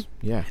Dryden McAvoy? Voss.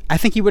 Yeah. I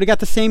think he would have got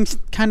the same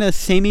kind of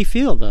samey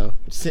feel, though.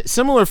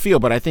 Similar feel,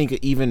 but I think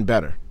even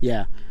better.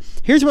 Yeah.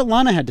 Here's what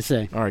Lana had to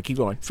say. All right, keep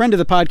going. Friend of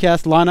the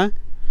podcast, Lana,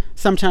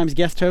 sometimes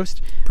guest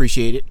host.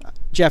 Appreciate it.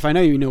 Jeff, I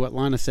know you know what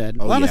Lana said.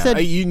 Oh, Lana said...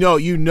 You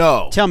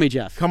know. Tell me,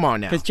 Jeff. Come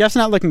on now. Because Jeff's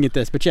not looking at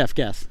this, but Jeff,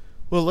 guess.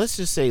 Well, let's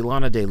just say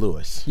Lana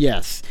Day-Lewis.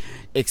 Yes.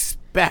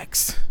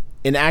 Expects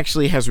and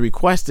actually has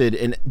requested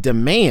and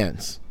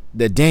demands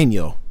that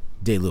Daniel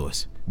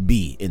Day-Lewis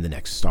be in the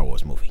next Star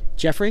Wars movie.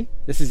 Jeffrey,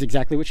 this is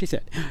exactly what she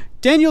said.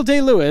 Daniel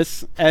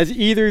Day-Lewis as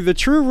either the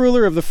true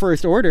ruler of the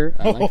First Order,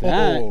 I like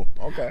that,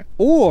 okay,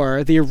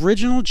 or the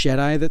original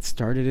Jedi that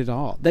started it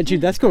all. That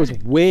goes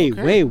way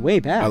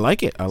back. I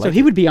like it. So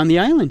he would be on the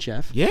island,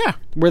 Jeff. Yeah.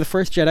 Where the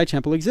first Jedi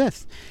Temple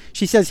exists.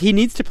 She says he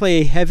needs to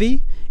play a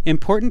heavy,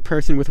 important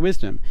person with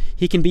wisdom.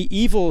 He can be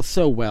evil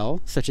so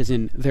well, such as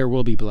in There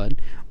Will Be Blood,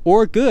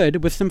 or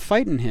good with some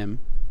fight in him,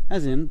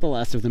 as in The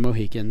Last of the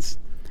Mohicans.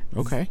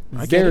 Okay.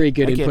 Very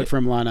good input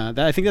from Lana.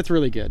 I think that's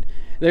really good.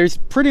 There's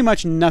pretty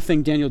much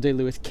nothing Daniel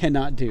Day-Lewis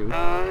cannot do.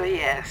 Oh,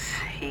 yes,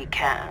 he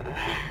can.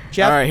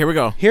 Jeff, all right, here we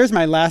go. Here's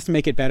my last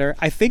Make It Better.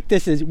 I think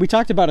we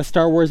talked about a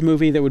Star Wars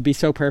movie that would be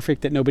so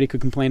perfect that nobody could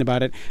complain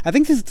about it. I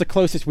think this is the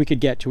closest we could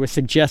get to a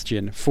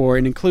suggestion for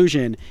an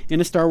inclusion in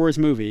a Star Wars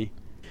movie.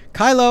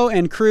 Kylo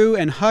and crew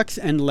and Hux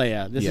and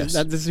Leia. This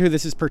is who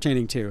this is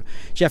pertaining to.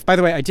 Jeff, by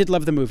the way, I did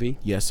love the movie.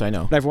 Yes, I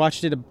know. But I've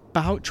watched it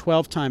about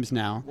 12 times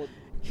now.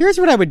 Here's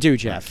what I would do,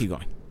 Jeff. Keep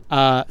going.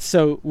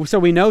 So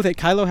we know that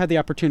Kylo had the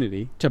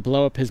opportunity to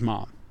blow up his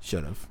mom.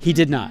 Should have. He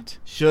did not.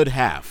 Should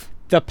have.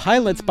 The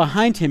pilots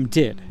behind him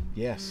did.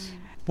 Yes.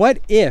 What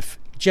if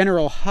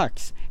General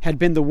Hux had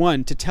been the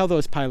one to tell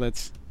those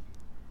pilots,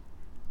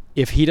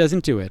 if he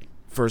doesn't do it...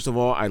 First of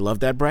all, I love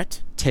that,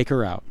 Brett. Take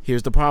her out.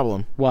 Here's the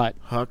problem. What?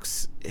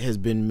 Hux has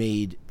been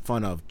made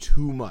fun of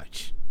too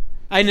much.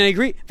 I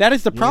agree. That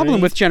is the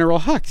problem with General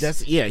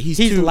Hux.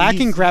 He's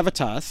lacking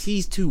gravitas.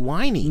 He's too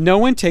whiny. No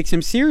one takes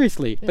him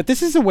seriously. Yeah. But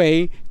this is a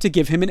way to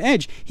give him an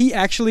edge. He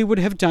actually would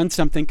have done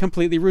something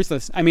completely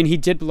ruthless. I mean, he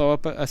did blow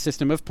up a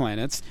system of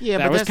planets. Yeah,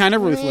 that was kind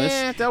of ruthless.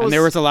 And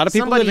there was a lot of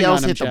people living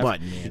on him, Jeff. The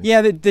button, man.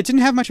 Yeah, that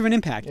didn't have much of an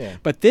impact. Yeah.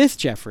 But this,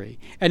 Jeffrey,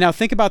 and now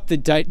think about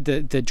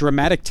the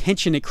dramatic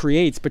tension it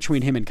creates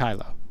between him and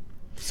Kylo.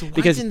 So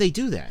why didn't they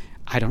do that?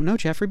 I don't know,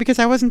 Jeffrey, because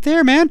I wasn't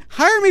there, man.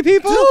 Hire me,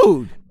 people.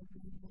 Dude.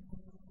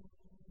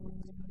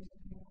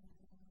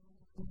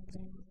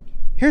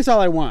 Here's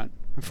all I want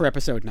for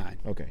episode 9.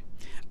 Okay.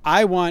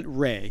 I want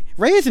Rey.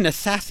 Rey is an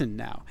assassin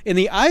now. In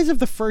the eyes of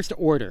the First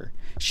Order,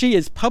 she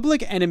is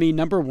public enemy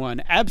number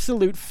 1,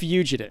 absolute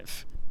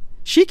fugitive.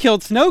 She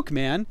killed Snoke,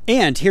 man.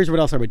 And here's what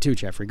else I would do,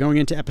 Jeffrey. Going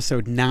into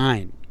episode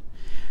 9.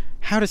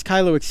 How does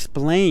Kylo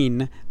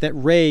explain that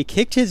Rey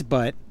kicked his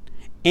butt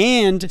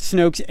and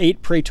Snoke's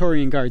 8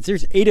 Praetorian guards?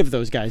 There's 8 of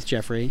those guys,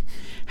 Jeffrey.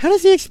 How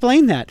does he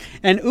explain that?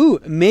 And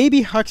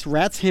maybe Hux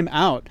rats him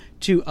out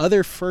to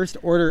other First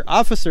Order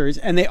officers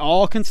and they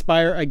all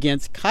conspire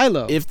against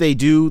Kylo. If they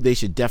do, they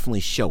should definitely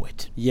show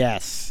it.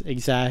 Yes,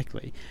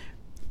 exactly.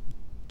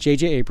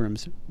 J.J.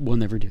 Abrams will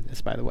never do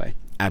this, by the way.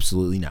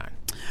 Absolutely not.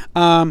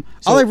 All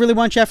I really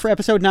want, Jeff, for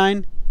episode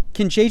 9,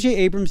 can J.J.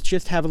 Abrams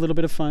just have a little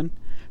bit of fun?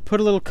 Put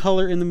a little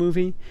color in the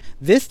movie?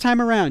 This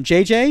time around,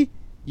 J.J.,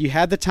 you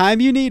had the time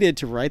you needed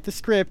to write the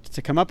script,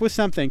 to come up with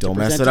something, Don't to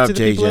mess present it up, to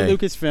the people at JJ.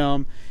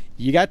 Lucasfilm.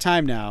 You got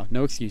time now.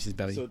 No excuses,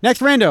 Belly.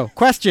 Next, Rando.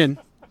 Question.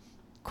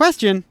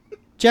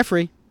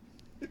 Jeffrey,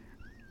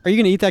 are you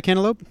going to eat that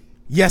cantaloupe?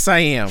 Yes, I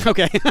am.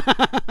 Okay.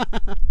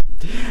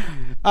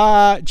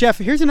 Jeff,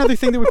 here's another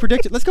thing that we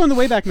predicted. Let's go in the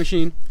Wayback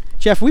Machine.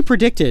 Jeff, we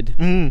predicted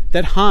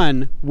that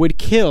Han would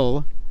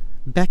kill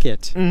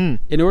Beckett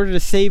in order to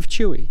save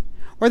Chewie.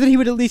 Or that he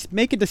would at least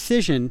make a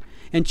decision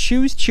and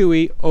choose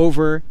Chewie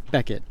over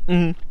Beckett.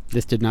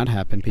 This did not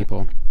happen,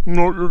 people.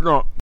 No, you're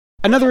not.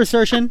 Another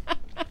assertion.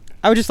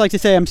 I would just like to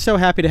say I'm so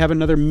happy to have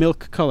another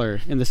milk color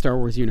in the Star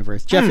Wars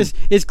universe. Jeff,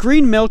 is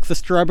green milk the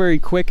strawberry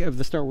quick of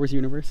the Star Wars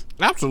universe?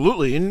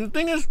 Absolutely. And the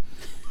thing is,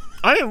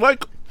 I didn't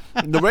like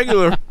the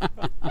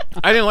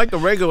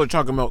regular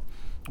chocolate milk.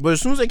 But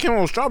as soon as they came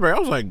on with strawberry, I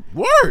was like,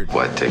 word.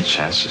 What, take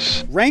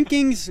chances?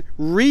 Rankings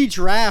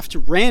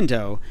redraft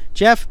Rando.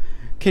 Jeff,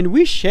 can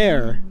we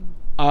share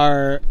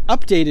our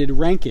updated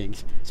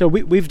rankings? So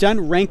we've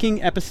done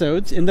ranking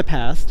episodes in the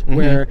past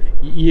where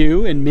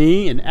you and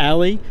me and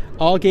Allie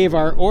all gave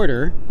our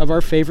order of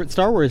our favorite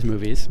Star Wars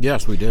movies.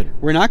 Yes, we did.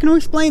 We're not going to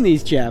explain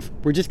these, Jeff.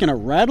 We're just going to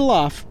rattle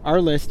off our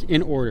list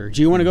in order.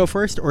 Do you want to go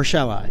first or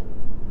shall I?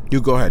 You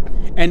go ahead.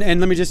 And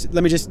let me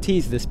just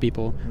tease this,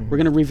 people. We're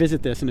going to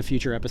revisit this in a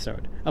future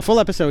episode. A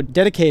full episode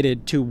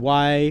dedicated to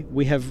why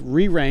we have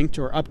re-ranked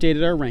or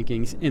updated our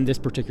rankings in this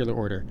particular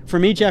order. For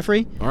me,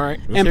 Jeffrey, All right.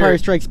 Empire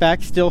Strikes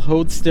Back still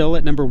holds still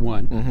at number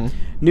 1.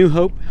 New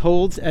Hope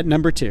holds at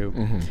number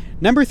 2.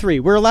 Number 3,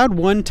 we're allowed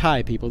one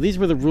tie, people. These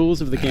were the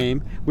rules of the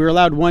game. We were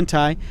allowed one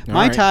tie.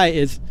 My tie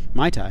is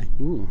my tie.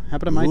 Ooh, how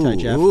about a my tie,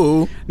 Jeff?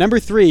 Ooh. Number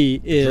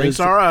 3 is Drinks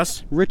are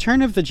us.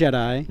 Return of the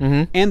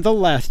Jedi and The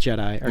Last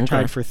Jedi are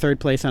tied for 3rd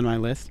place on my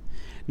list.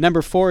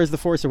 Number 4 is The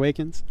Force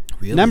Awakens.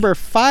 Really? Number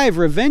 5,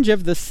 Revenge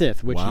of the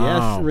Sith, which,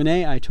 Wow. yes,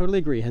 Renee, I totally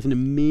agree, has an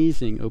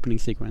amazing opening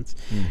sequence.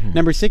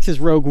 Number 6 is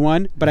Rogue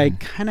One, but I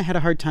kind of had a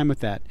hard time with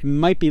that. It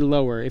might be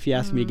lower if you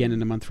ask me again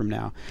in a month from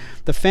now.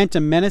 The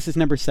Phantom Menace is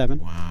number 7.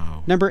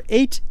 Wow. Number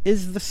 8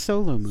 is the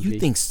Solo movie. You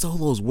think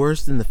Solo's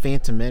worse than The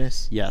Phantom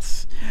Menace?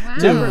 Yes.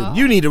 Wow.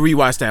 You need to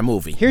rewatch that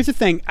movie. Here's the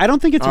thing. I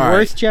don't think it's All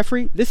worse, right.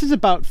 Jeffrey. This is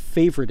about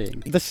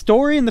favoriting. The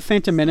story in The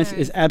Phantom Menace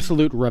is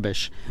absolute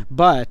rubbish,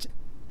 but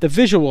the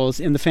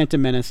visuals in The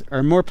Phantom Menace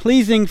are more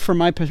pleasing for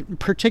my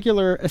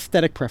particular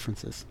aesthetic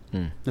preferences.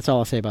 That's all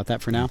I'll say about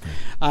that for now.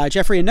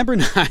 Jeffrey, at number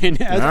 9,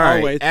 as All right.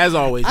 always. As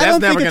always. I That's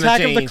don't never think going to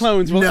Attack change. of the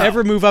Clones will No.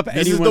 ever move up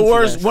This is anyone's the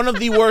worst, list. one of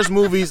the worst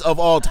movies of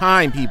all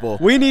time, people.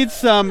 We need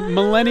some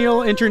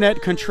millennial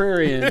internet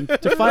contrarian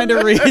to find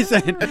a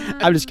reason.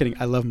 I'm just kidding.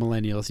 I love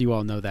millennials. You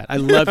all know that. I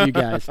love you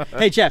guys.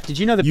 Hey, Jeff, did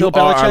you know that You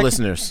Bill are Belichick... our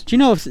listeners. Do you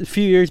know a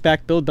few years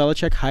back Bill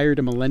Belichick hired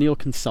a millennial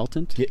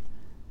consultant?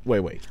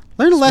 Wait.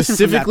 Learn a lesson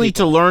Specifically from that,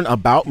 to learn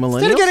about millennials?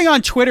 instead of getting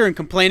on Twitter and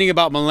complaining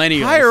about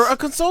millennials. Hire a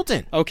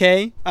consultant.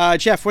 Okay.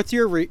 Jeff, what's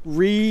your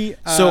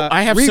So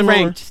I have similar-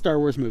 re-ranked Star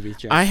Wars movies,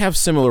 Jeff? I have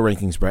similar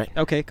rankings, Brett.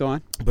 Okay, go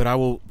on. But I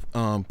will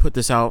put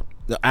this out.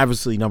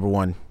 Obviously, number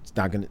 1, it's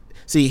not going to...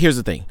 See, here's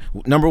the thing.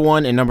 Number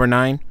 1 and number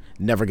 9,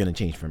 never going to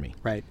change for me.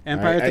 Right.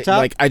 Empire All right? at the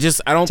top?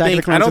 I don't Attack of the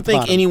think Clones at the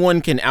bottom.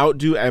 anyone can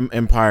outdo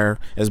Empire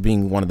as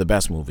being one of the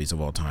best movies of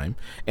all time,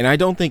 and I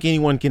don't think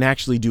anyone can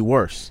actually do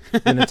worse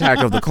than Attack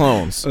of the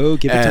Clones Oh,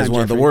 give it as time,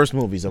 one of the Jeffrey. worst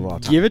movies of all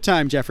time. Give it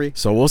time, Jeffrey.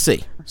 So we'll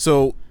see.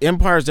 So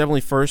Empire is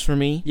definitely first for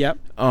me. Yep.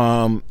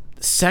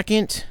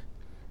 Second,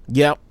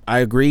 yep, I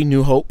agree.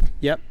 New Hope.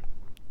 Yep.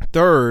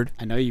 Third,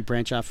 I know you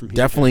branch off from here.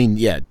 definitely,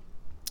 yeah.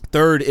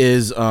 Third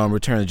is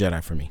Return of the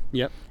Jedi for me.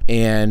 Yep.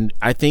 And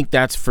I think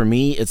that's, for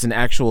me, it's an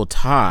actual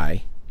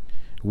tie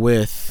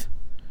with,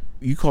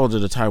 you called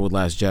it a tie with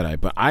Last Jedi,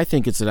 but I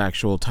think it's an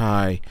actual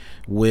tie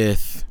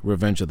with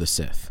Revenge of the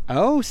Sith.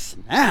 Oh,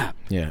 snap.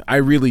 Yeah, I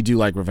really do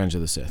like Revenge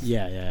of the Sith.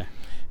 Yeah.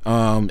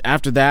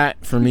 After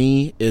that, for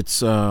me,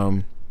 it's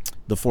The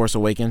Force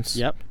Awakens.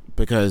 Yep.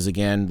 Because,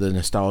 again, the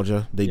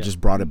nostalgia, they Yep.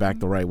 just brought it back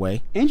the right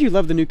way. And you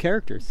love the new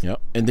characters. Yep.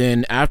 And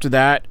then after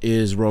that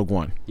is Rogue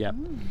One. Yep.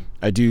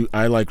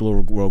 I like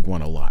Rogue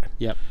One a lot.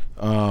 Yep.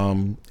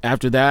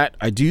 After that,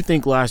 I do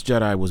think Last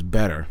Jedi was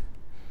better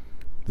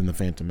than The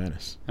Phantom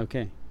Menace.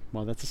 Okay.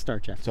 Well, that's a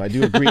start, Jeff. So I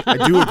do agree.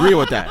 I do agree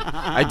with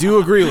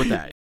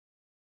that.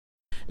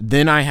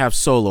 Then I have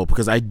Solo,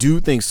 because I do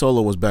think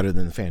Solo was better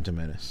than The Phantom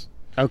Menace.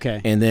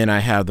 Okay. And then I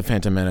have The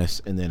Phantom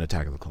Menace and then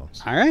Attack of the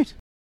Clones. All right.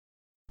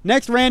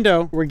 Next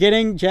rando. We're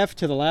getting Geoff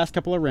to the last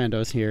couple of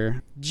randos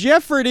here.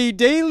 Jeopardy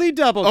Daily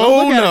Double. Oh,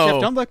 Don't look at no. it,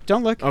 Geoff. Don't look.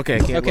 Don't look. Okay, I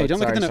can't Okay, look. don't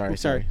look at the Sorry,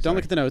 notes. sorry, Don't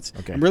look sorry. at the notes.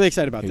 Okay. I'm really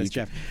excited about this,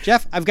 Geoff.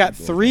 Geoff, I've got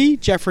 3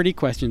 Jeopardy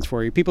questions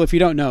for you. People, if you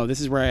don't know,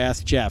 this is where I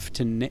ask Geoff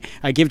to...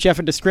 I give Geoff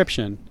a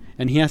description,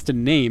 and he has to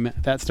name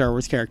that Star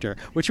Wars character,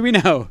 which we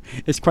know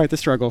is quite the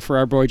struggle for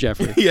our boy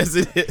Jeffrey. Yes,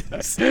 it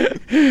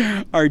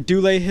is. Our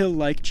Dule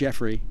Hill-like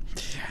Jeffrey.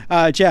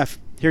 Geoff,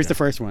 here's the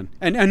first one.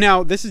 And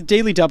now, this is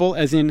Daily Double,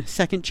 as in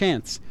second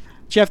chance.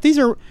 Geoff, these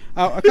are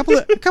a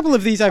couple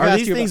of these I've Are asked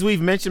these you things about. we've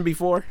mentioned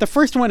before? The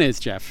first one is,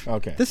 Geoff.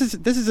 Okay. This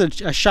is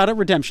a shot at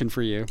redemption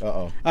for you.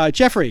 Uh-oh.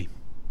 Jeffrey.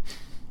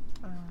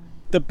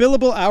 The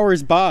billable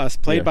hours boss,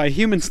 played by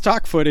human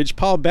stock footage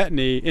Paul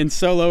Bettany in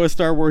Solo: A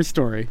Star Wars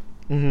Story.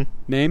 Mm-hmm.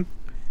 Name?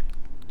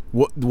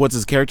 What's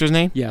his character's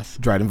name? Yes.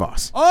 Dryden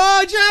Voss.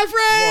 Oh,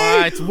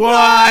 Jeffrey!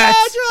 What?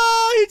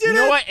 Oh, he did You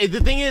know what? The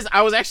thing is,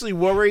 I was actually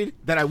worried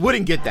that I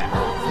wouldn't get that.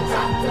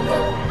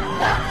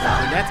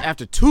 And that's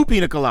after 2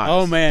 pina coladas.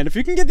 Oh, man. If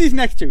you can get these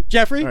next 2.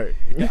 Jeffrey, All right.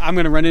 I'm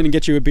going to run in and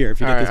get you a beer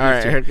if you get these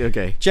next 2. All right,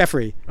 okay.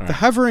 Jeffrey, All the right.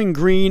 hovering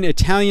green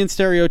Italian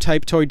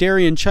stereotype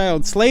Toydarian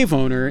child slave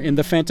owner in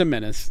The Phantom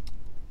Menace.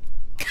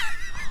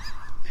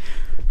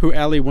 Who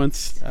Allie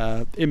once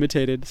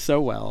imitated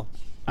so well.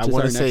 I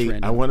want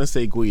to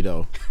say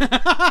Guido.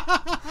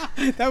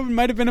 That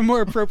might have been a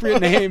more appropriate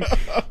name.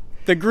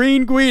 The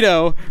Green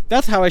Guido.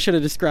 That's how I should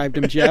have described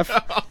him, Geoff.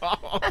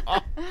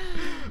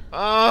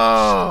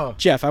 Oh.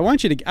 Geoff, I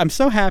want you to... I'm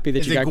so happy that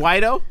Is you it got...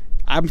 Guido?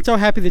 I'm so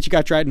happy that you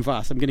got Dryden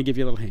Voss. I'm going to give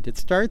you a little hint. It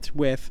starts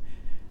with...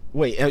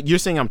 Wait, you're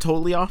saying I'm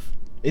totally off?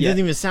 It Yeah.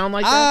 doesn't even sound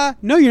like that?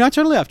 No, you're not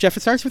totally off, Geoff. It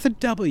starts with a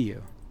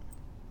W.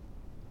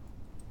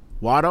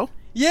 Watto?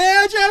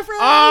 Yeah, Jeffrey!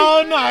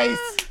 Oh, nice.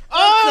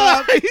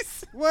 Oh,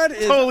 nice. What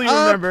is Totally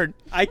up? remembered.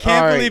 I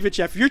can't All right. believe it,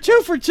 Jeff. You're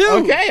 2 for 2.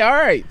 Okay, all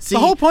right. See, The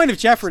whole point of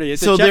Jeopardy is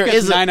that so Jeff there gets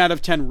is a- 9 out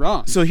of 10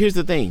 wrong. So here's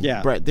the thing,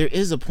 Yeah. Brett. There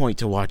is a point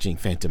to watching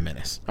Phantom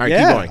Menace. All right,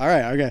 yeah. keep going. All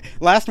right, okay.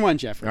 Last one,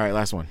 Jeffrey. All right,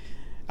 last one.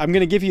 I'm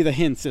going to give you the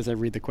hints as I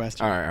read the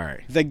question. All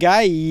right. The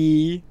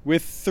guy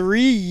with 3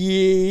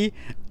 ye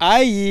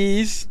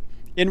eyes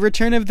in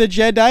Return of the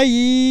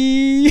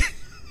Jedi.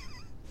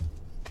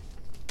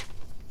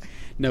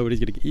 Nobody's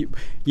going to get you.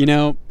 You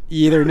know,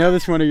 you either know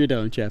this one or you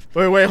don't, Jeff.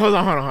 Wait, hold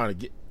on.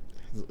 Do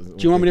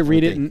you want me to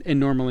read it in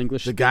normal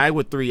English? The guy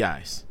with 3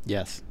 eyes.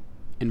 Yes.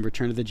 In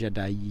Return of the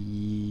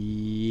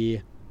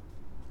Jedi.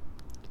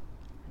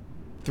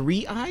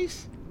 3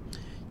 eyes?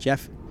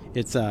 Jeff,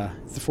 it's the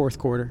 4th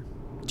quarter.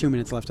 2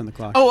 minutes left on the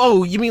clock.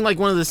 Oh, you mean like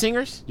one of the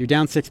singers? You're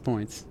down 6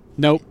 points.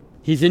 Nope.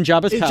 He's in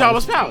Jabba's In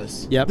palace. Jabba's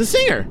palace. Yep. The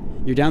singer.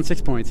 You're down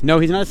 6 points. No,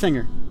 he's not a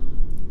singer.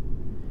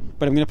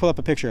 But I'm going to pull up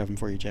a picture of him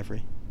for you,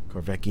 Jeffrey.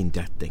 Corveckian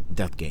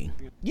Death Game.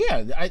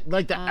 Yeah, I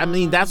like that. I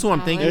mean, that's what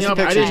I'm thinking There's a of.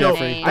 picture, I didn't know.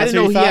 Jeffrey. I That's didn't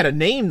know what he you had thought? a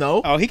name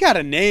though. Oh, he got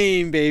a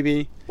name,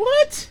 baby.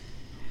 What?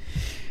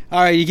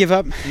 All right, you give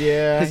up?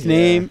 Yeah. His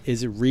name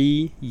is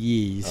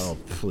Yeez. Oh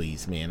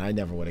please, man! I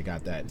never would have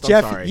got that. I'm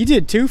Jeff, sorry. you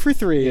did 2 for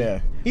 3.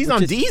 Yeah. He's Which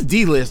on is- D's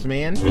D list,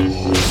 man.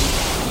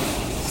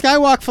 Sky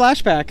Wok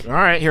flashback. All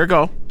right, here we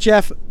go.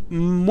 Jeff,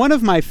 one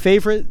of my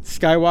favorite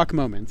Sky Wok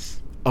moments.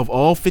 Of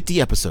all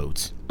 50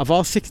 episodes, Of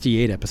all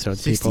 68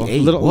 episodes, people. 68,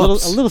 A little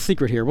whoops.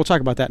 secret here. We'll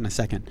talk about that in a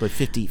second. but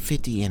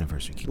 50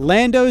 anniversary.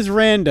 Lando's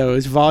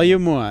Randos,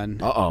 Volume 1.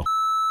 Uh-oh.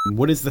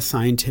 What is the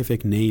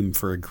scientific name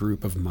for a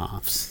group of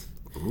moths?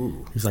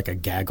 Ooh. There's like a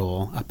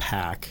gaggle, a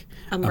pack,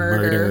 A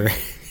murder.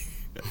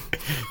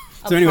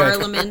 So A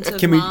parliament of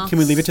can moths.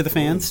 we leave it to the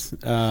fans?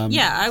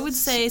 Yeah, I would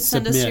say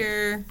send us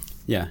submit.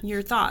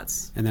 your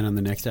thoughts. And then on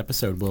the next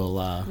episode,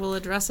 We'll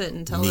address it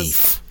and tell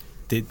us.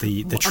 the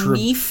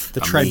meef? the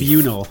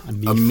tribunal. A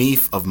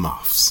meef of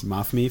moths.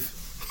 Moth meef.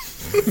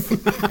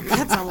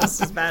 That's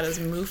almost as bad as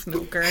moof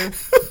milker.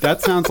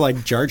 That sounds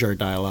like Jar Jar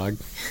dialogue.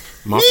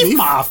 Moth meef? Meef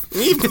moth.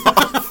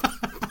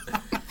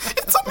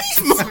 It's a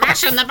meef moth.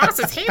 Smash on the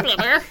boss's table,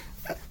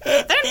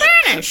 then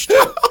vanished.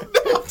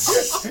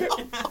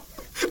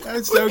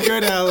 That's so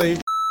good, Allie.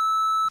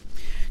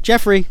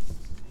 Jeffrey,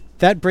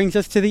 that brings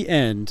us to the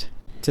end,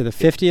 to the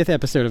 50th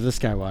episode of the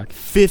Skywalk.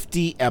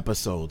 50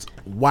 episodes.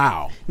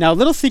 Wow. Now, a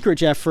little secret,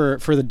 Jeff, for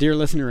the dear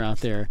listener out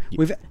there.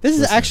 This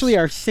is actually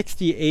our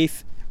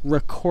 68th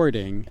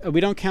recording.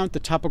 We don't count the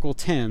topical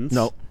 10s.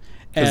 No.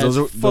 as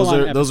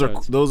full-on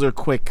episodes. Those are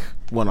quick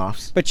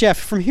one-offs. But Jeff,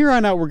 from here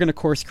on out, we're going to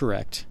course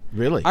correct.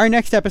 Really? Our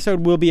next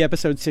episode will be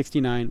episode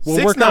 69.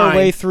 We'll work our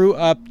way through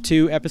up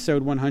to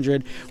episode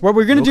 100. What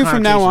we're going to do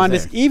from now on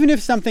is, even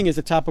if something is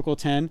a topical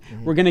 10,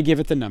 we're going to give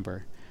it the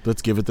number.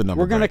 Let's give it the number.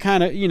 We're going to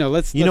kind of,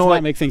 let's not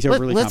not make things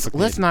overly complicated.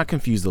 Let's not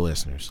confuse the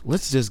listeners.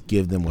 Let's just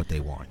give them what they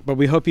want. But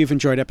we hope you've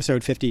enjoyed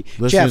episode 50.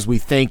 Listeners, Jeff, we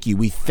thank you.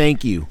 We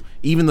thank you.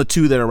 Even the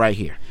 2 that are right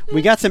here.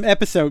 we got some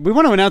episode. We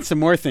want to announce some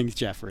more things,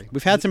 Jeffrey.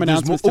 We've had some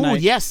announcements tonight. Oh,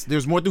 yes.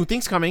 There's more new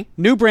things coming.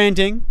 New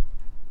branding.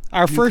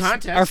 Our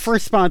contest.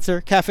 first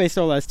sponsor, Cafe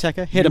Sol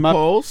Azteca. Hit them up.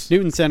 polls.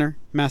 Newton Center,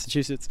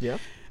 Massachusetts. Yeah.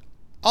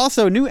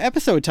 Also, new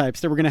episode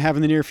types that we're going to have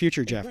in the near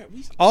future, Jeff.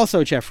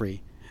 Also,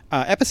 Jeffrey,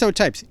 episode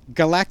types,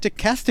 Galactic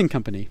Casting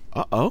Company.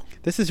 Uh-oh.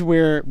 This is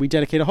where we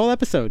dedicate a whole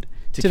episode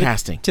to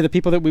casting. To the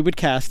people that we would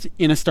cast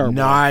in a Star Wars.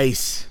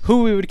 Nice.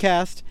 Who we would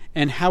cast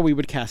and how we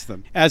would cast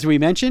them. As we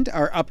mentioned,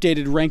 our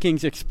updated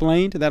rankings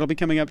explained, that'll be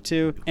coming up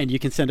too, and you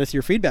can send us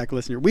your feedback,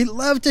 listener. We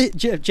love to...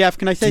 Jeff,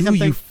 can I say something?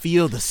 Do you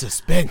feel the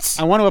suspense?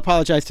 I want to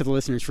apologize to the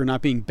listeners for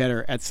not being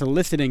better at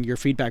soliciting your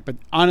feedback, but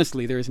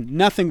honestly, there is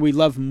nothing we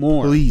love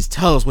more... Please,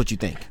 tell us what you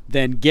think.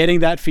 ...than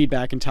getting that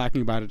feedback and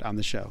talking about it on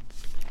the show.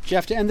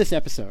 Jeff, to end this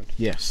episode...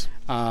 Yes.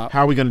 How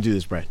are we going to do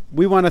this, Brett?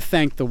 We want to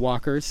thank the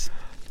Walkers.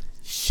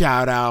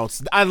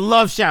 Shout-outs. I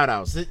love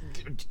shout-outs.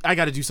 I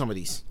got to do some of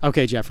these.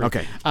 Okay, Jeffrey.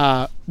 Okay.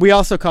 We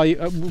also call you...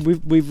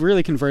 we've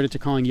really converted to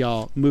calling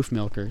y'all Moof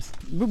Milkers.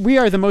 We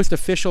are the most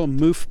official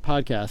Moof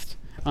podcast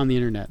on the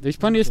internet. There's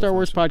plenty of Star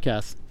Wars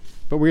podcasts,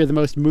 but we are the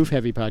most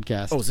Moof-heavy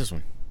podcast. Oh, it's this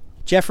one.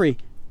 Jeffrey,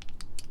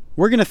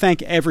 we're going to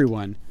thank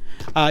everyone.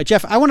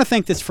 Jeff, I want to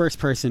thank this first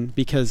person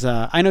because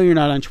I know you're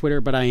not on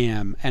Twitter, but I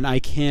am, and I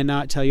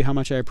cannot tell you how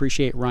much I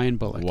appreciate Ryan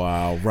Bullock.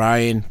 Wow,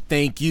 Ryan,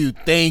 thank you.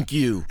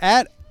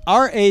 At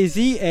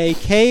RAZAKYREN.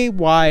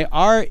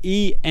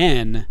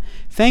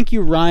 Thank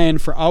you, Ryan,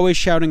 for always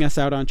shouting us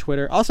out on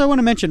Twitter. Also, I want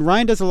to mention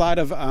Ryan does a lot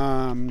of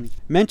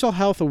mental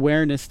health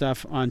awareness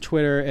stuff on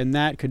Twitter, and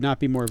that could not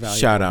be more valuable.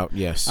 Shout out,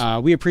 yes.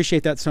 We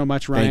appreciate that so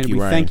much, Ryan. Thank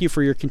you, Ryan. Thank you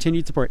for your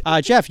continued support.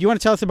 Jeff, you want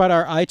to tell us about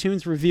our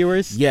iTunes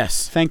reviewers?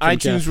 Yes. Thank you,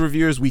 iTunes Jeff.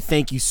 reviewers, we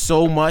thank you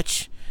so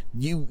much.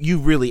 You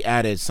really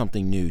added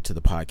something new to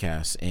the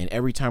podcast, and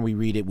every time we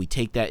read it, we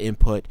take that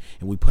input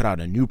and we put out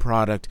a new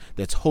product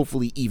that's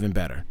hopefully even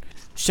better.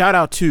 Shout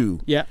out to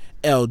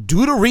El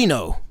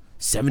Duderino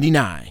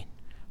 79,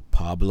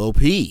 Pablo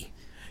P,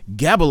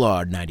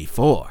 Gaballard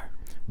 94,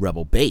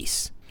 Rebel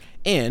Base,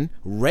 and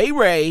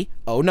Ray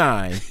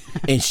 09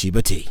 and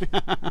Shiba T.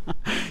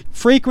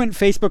 Frequent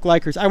Facebook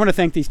likers. I want to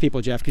thank these people,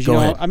 Jeff, because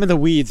I'm in the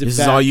weeds of this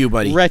that is all you,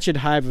 buddy. Wretched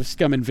hive of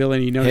scum and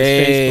villainy known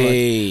as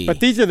Facebook. But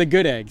these are the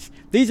good eggs.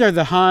 These are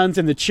the Hans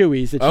and the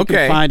Chewies that you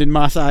can find in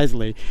Mos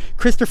Eisley.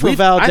 Christopher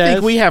Valdez. I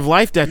think we have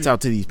life debts out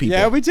to these people.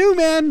 Yeah, we do,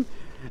 man.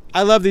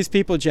 I love these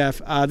people,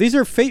 Jeff. These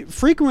are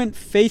frequent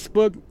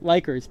Facebook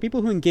likers,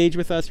 people who engage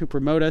with us, who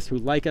promote us, who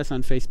like us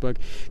on Facebook.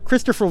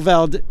 Christopher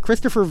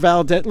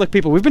Valdez. Look,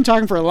 people, we've been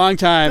talking for a long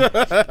time.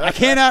 I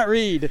cannot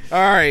read. All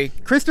right.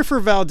 Christopher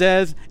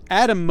Valdez,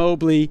 Adam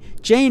Mobley,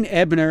 Jane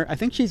Ebner. I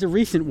think she's a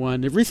recent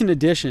one, a recent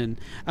addition.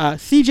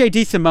 CJ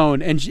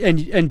DeSimone,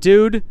 and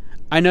dude,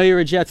 I know you're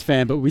a Jets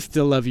fan, but we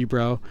still love you,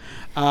 bro.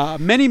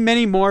 Many,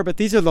 many more, but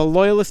these are the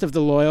loyalist of the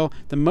loyal,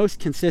 the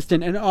most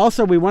consistent. And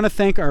also, we want to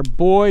thank our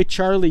boy,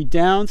 Charlie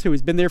Downs, who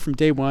has been there from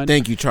day one.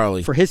 Thank you,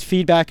 Charlie. For his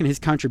feedback and his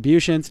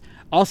contributions.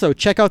 Also,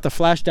 check out the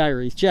Flash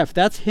Diaries. Jeff,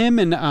 that's him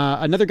and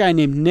another guy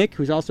named Nick,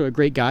 who's also a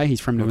great guy. He's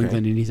from New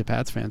England, and he's a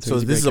Pats fan. So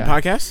this is a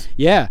podcast?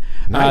 Yeah.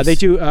 Nice. They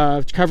do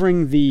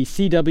covering the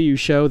CW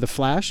show, The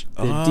Flash,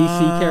 the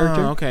DC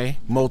character. Okay.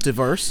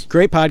 Multiverse.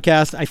 Great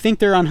podcast. I think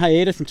they're on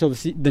hiatus until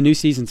the new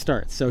season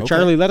starts. So,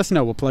 Charlie, let us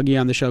know. We'll plug you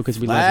on the show because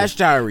we love it. Flash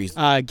Diaries.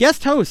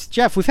 Guest host.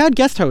 Jeff, we've had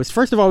guest hosts.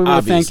 First of all, we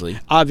want to thank,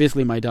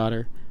 obviously, my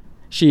daughter.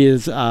 She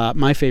is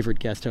my favorite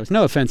guest host.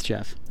 No offense,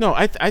 Jeff. No,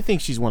 I think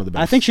she's one of the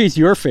best. I think she's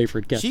your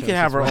favorite guest host. She could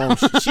have her own.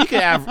 She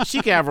could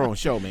have her own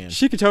show, man.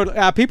 She could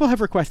totally. People have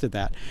requested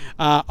that.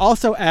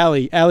 Also,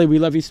 Allie, we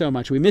love you so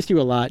much. We missed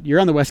you a lot. You're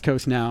on the West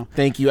Coast now.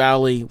 Thank you,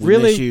 Allie. We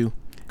miss you.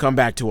 Come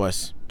back to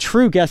us.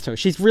 True guest host.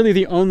 She's really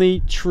the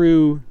only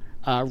true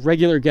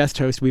regular guest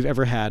host we've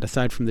ever had,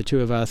 aside from the two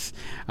of us.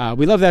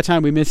 We love that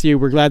time. We miss you.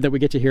 We're glad that we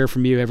get to hear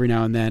from you every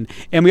now and then.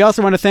 And we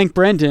also want to thank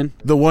Brendan,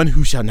 the one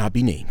who shall not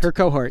be named, her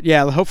cohort.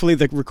 Yeah, hopefully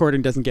the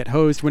recording doesn't get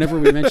hosed whenever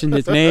we mention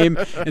his name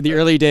in the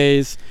early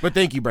days. But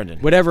thank you,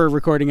 Brendan. Whatever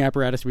recording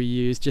apparatus we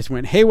used just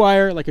went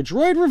haywire like a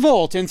droid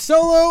revolt in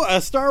Solo,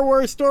 a Star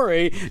Wars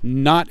story,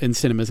 not in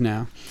cinemas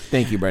now.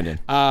 Thank you, Brendan.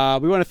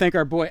 We want to thank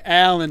our boy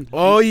Alan.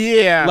 Oh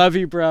yeah, love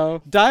you,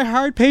 bro.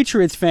 Die-hard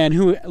Patriots fan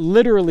who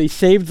literally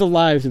saved the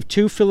lives of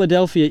two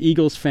Philadelphia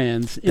Eagles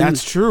fans.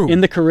 That's true.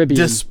 In the Caribbean.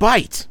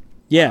 Despite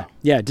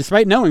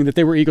knowing that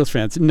they were Eagles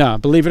fans. No,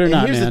 believe it or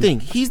not, here's man. The thing.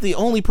 He's the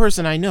only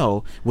person I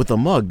know with a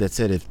mug that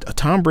said, if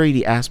Tom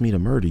Brady asked me to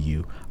murder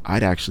you,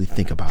 I'd actually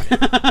think about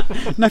it.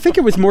 And I think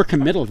it was more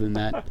committal than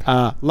that.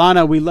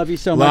 Lana, we love you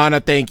so much. Lana,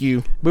 thank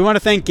you. We want to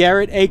thank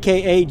Garrett,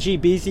 a.k.a. G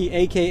Beezy,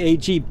 a.k.a.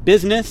 G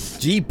Business.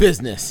 G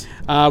Business.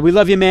 We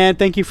love you, man.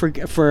 Thank you for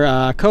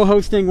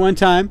co-hosting one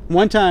time,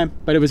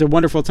 but it was a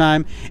wonderful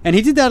time. And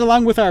he did that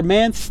along with our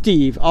man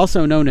Steve,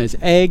 also known as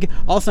Egg,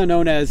 also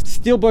known as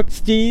Steelbook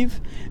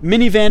Steve,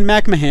 Minivan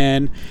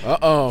McMahon.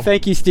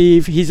 Thank you,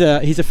 Steve. He's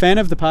a fan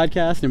of the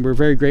podcast, and we're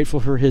very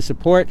grateful for his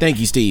support. Thank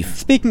you, Steve.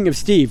 Speaking of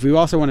Steve, we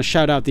also want to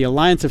shout out the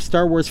Alliance of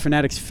Star Wars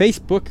Fanatics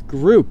Facebook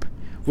group,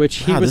 which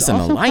he was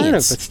also part of.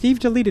 But Steve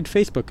deleted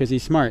Facebook because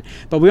he's smart.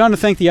 But we want to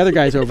thank the other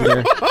guys over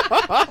there.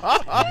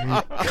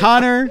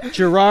 Connor,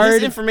 Gerard.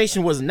 This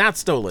information was not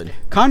stolen.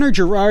 Connor,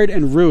 Gerard,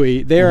 and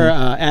Rui. They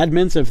are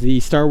admins of the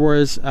Star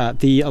Wars,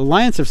 the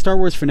Alliance of Star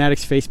Wars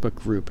Fanatics Facebook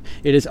group.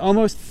 It is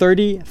almost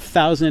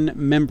 30,000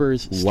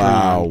 members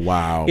strong.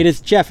 Wow. It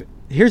is, Jeff,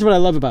 here's what I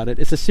love about it.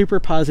 It's a super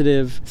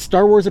positive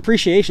Star Wars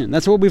appreciation.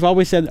 That's what we've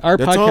always said our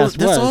podcast was.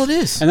 That's all it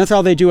is. And that's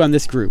all they do on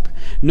this group.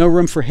 No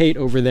room for hate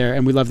over there,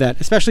 and we love that.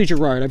 Especially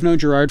Gerard. I've known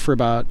Gerard for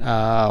about,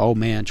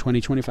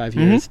 20, 25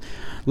 years.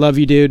 Love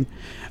you, dude.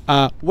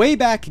 Way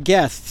back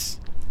guests.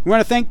 We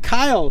want to thank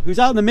Kyle, who's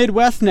out in the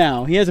Midwest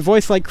now. He has a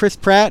voice like Chris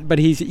Pratt, but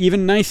he's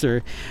even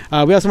nicer.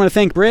 We also want to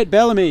thank Britt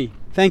Bellamy.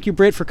 Thank you,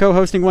 Britt, for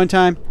co-hosting one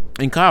time.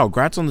 And Kyle,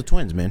 congrats on the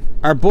twins, man.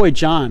 Our boy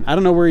John. I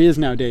don't know where he is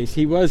nowadays.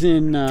 He was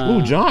in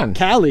John.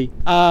 Cali.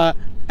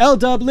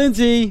 L-Dub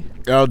Lindsay.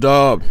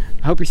 L-Dub.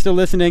 I hope you're still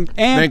listening.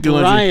 And thank you,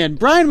 Brian. Lindsay.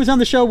 Brian was on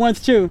the show once,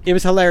 too. It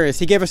was hilarious.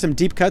 He gave us some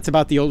deep cuts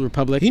about the Old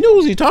Republic. He knew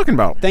what he was talking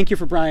about. Thank you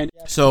for Brian.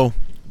 So,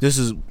 this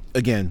is,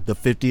 again, the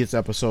 50th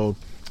episode.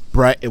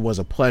 Brett, it was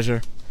a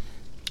pleasure.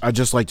 I'd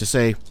just like to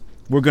say,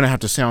 we're going to have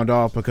to sound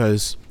off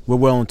because we're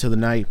well into the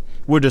night.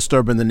 We're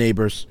disturbing the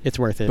neighbors. It's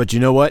worth it. But you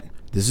know what?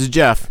 This is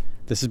Geoff.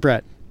 This is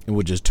Brett. And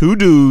we're just two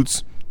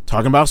dudes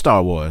talking about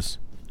Star Wars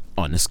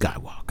on the Sky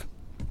Wok.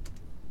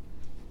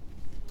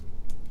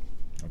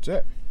 That's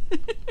it.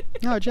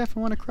 Oh, Geoff, I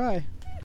want to cry.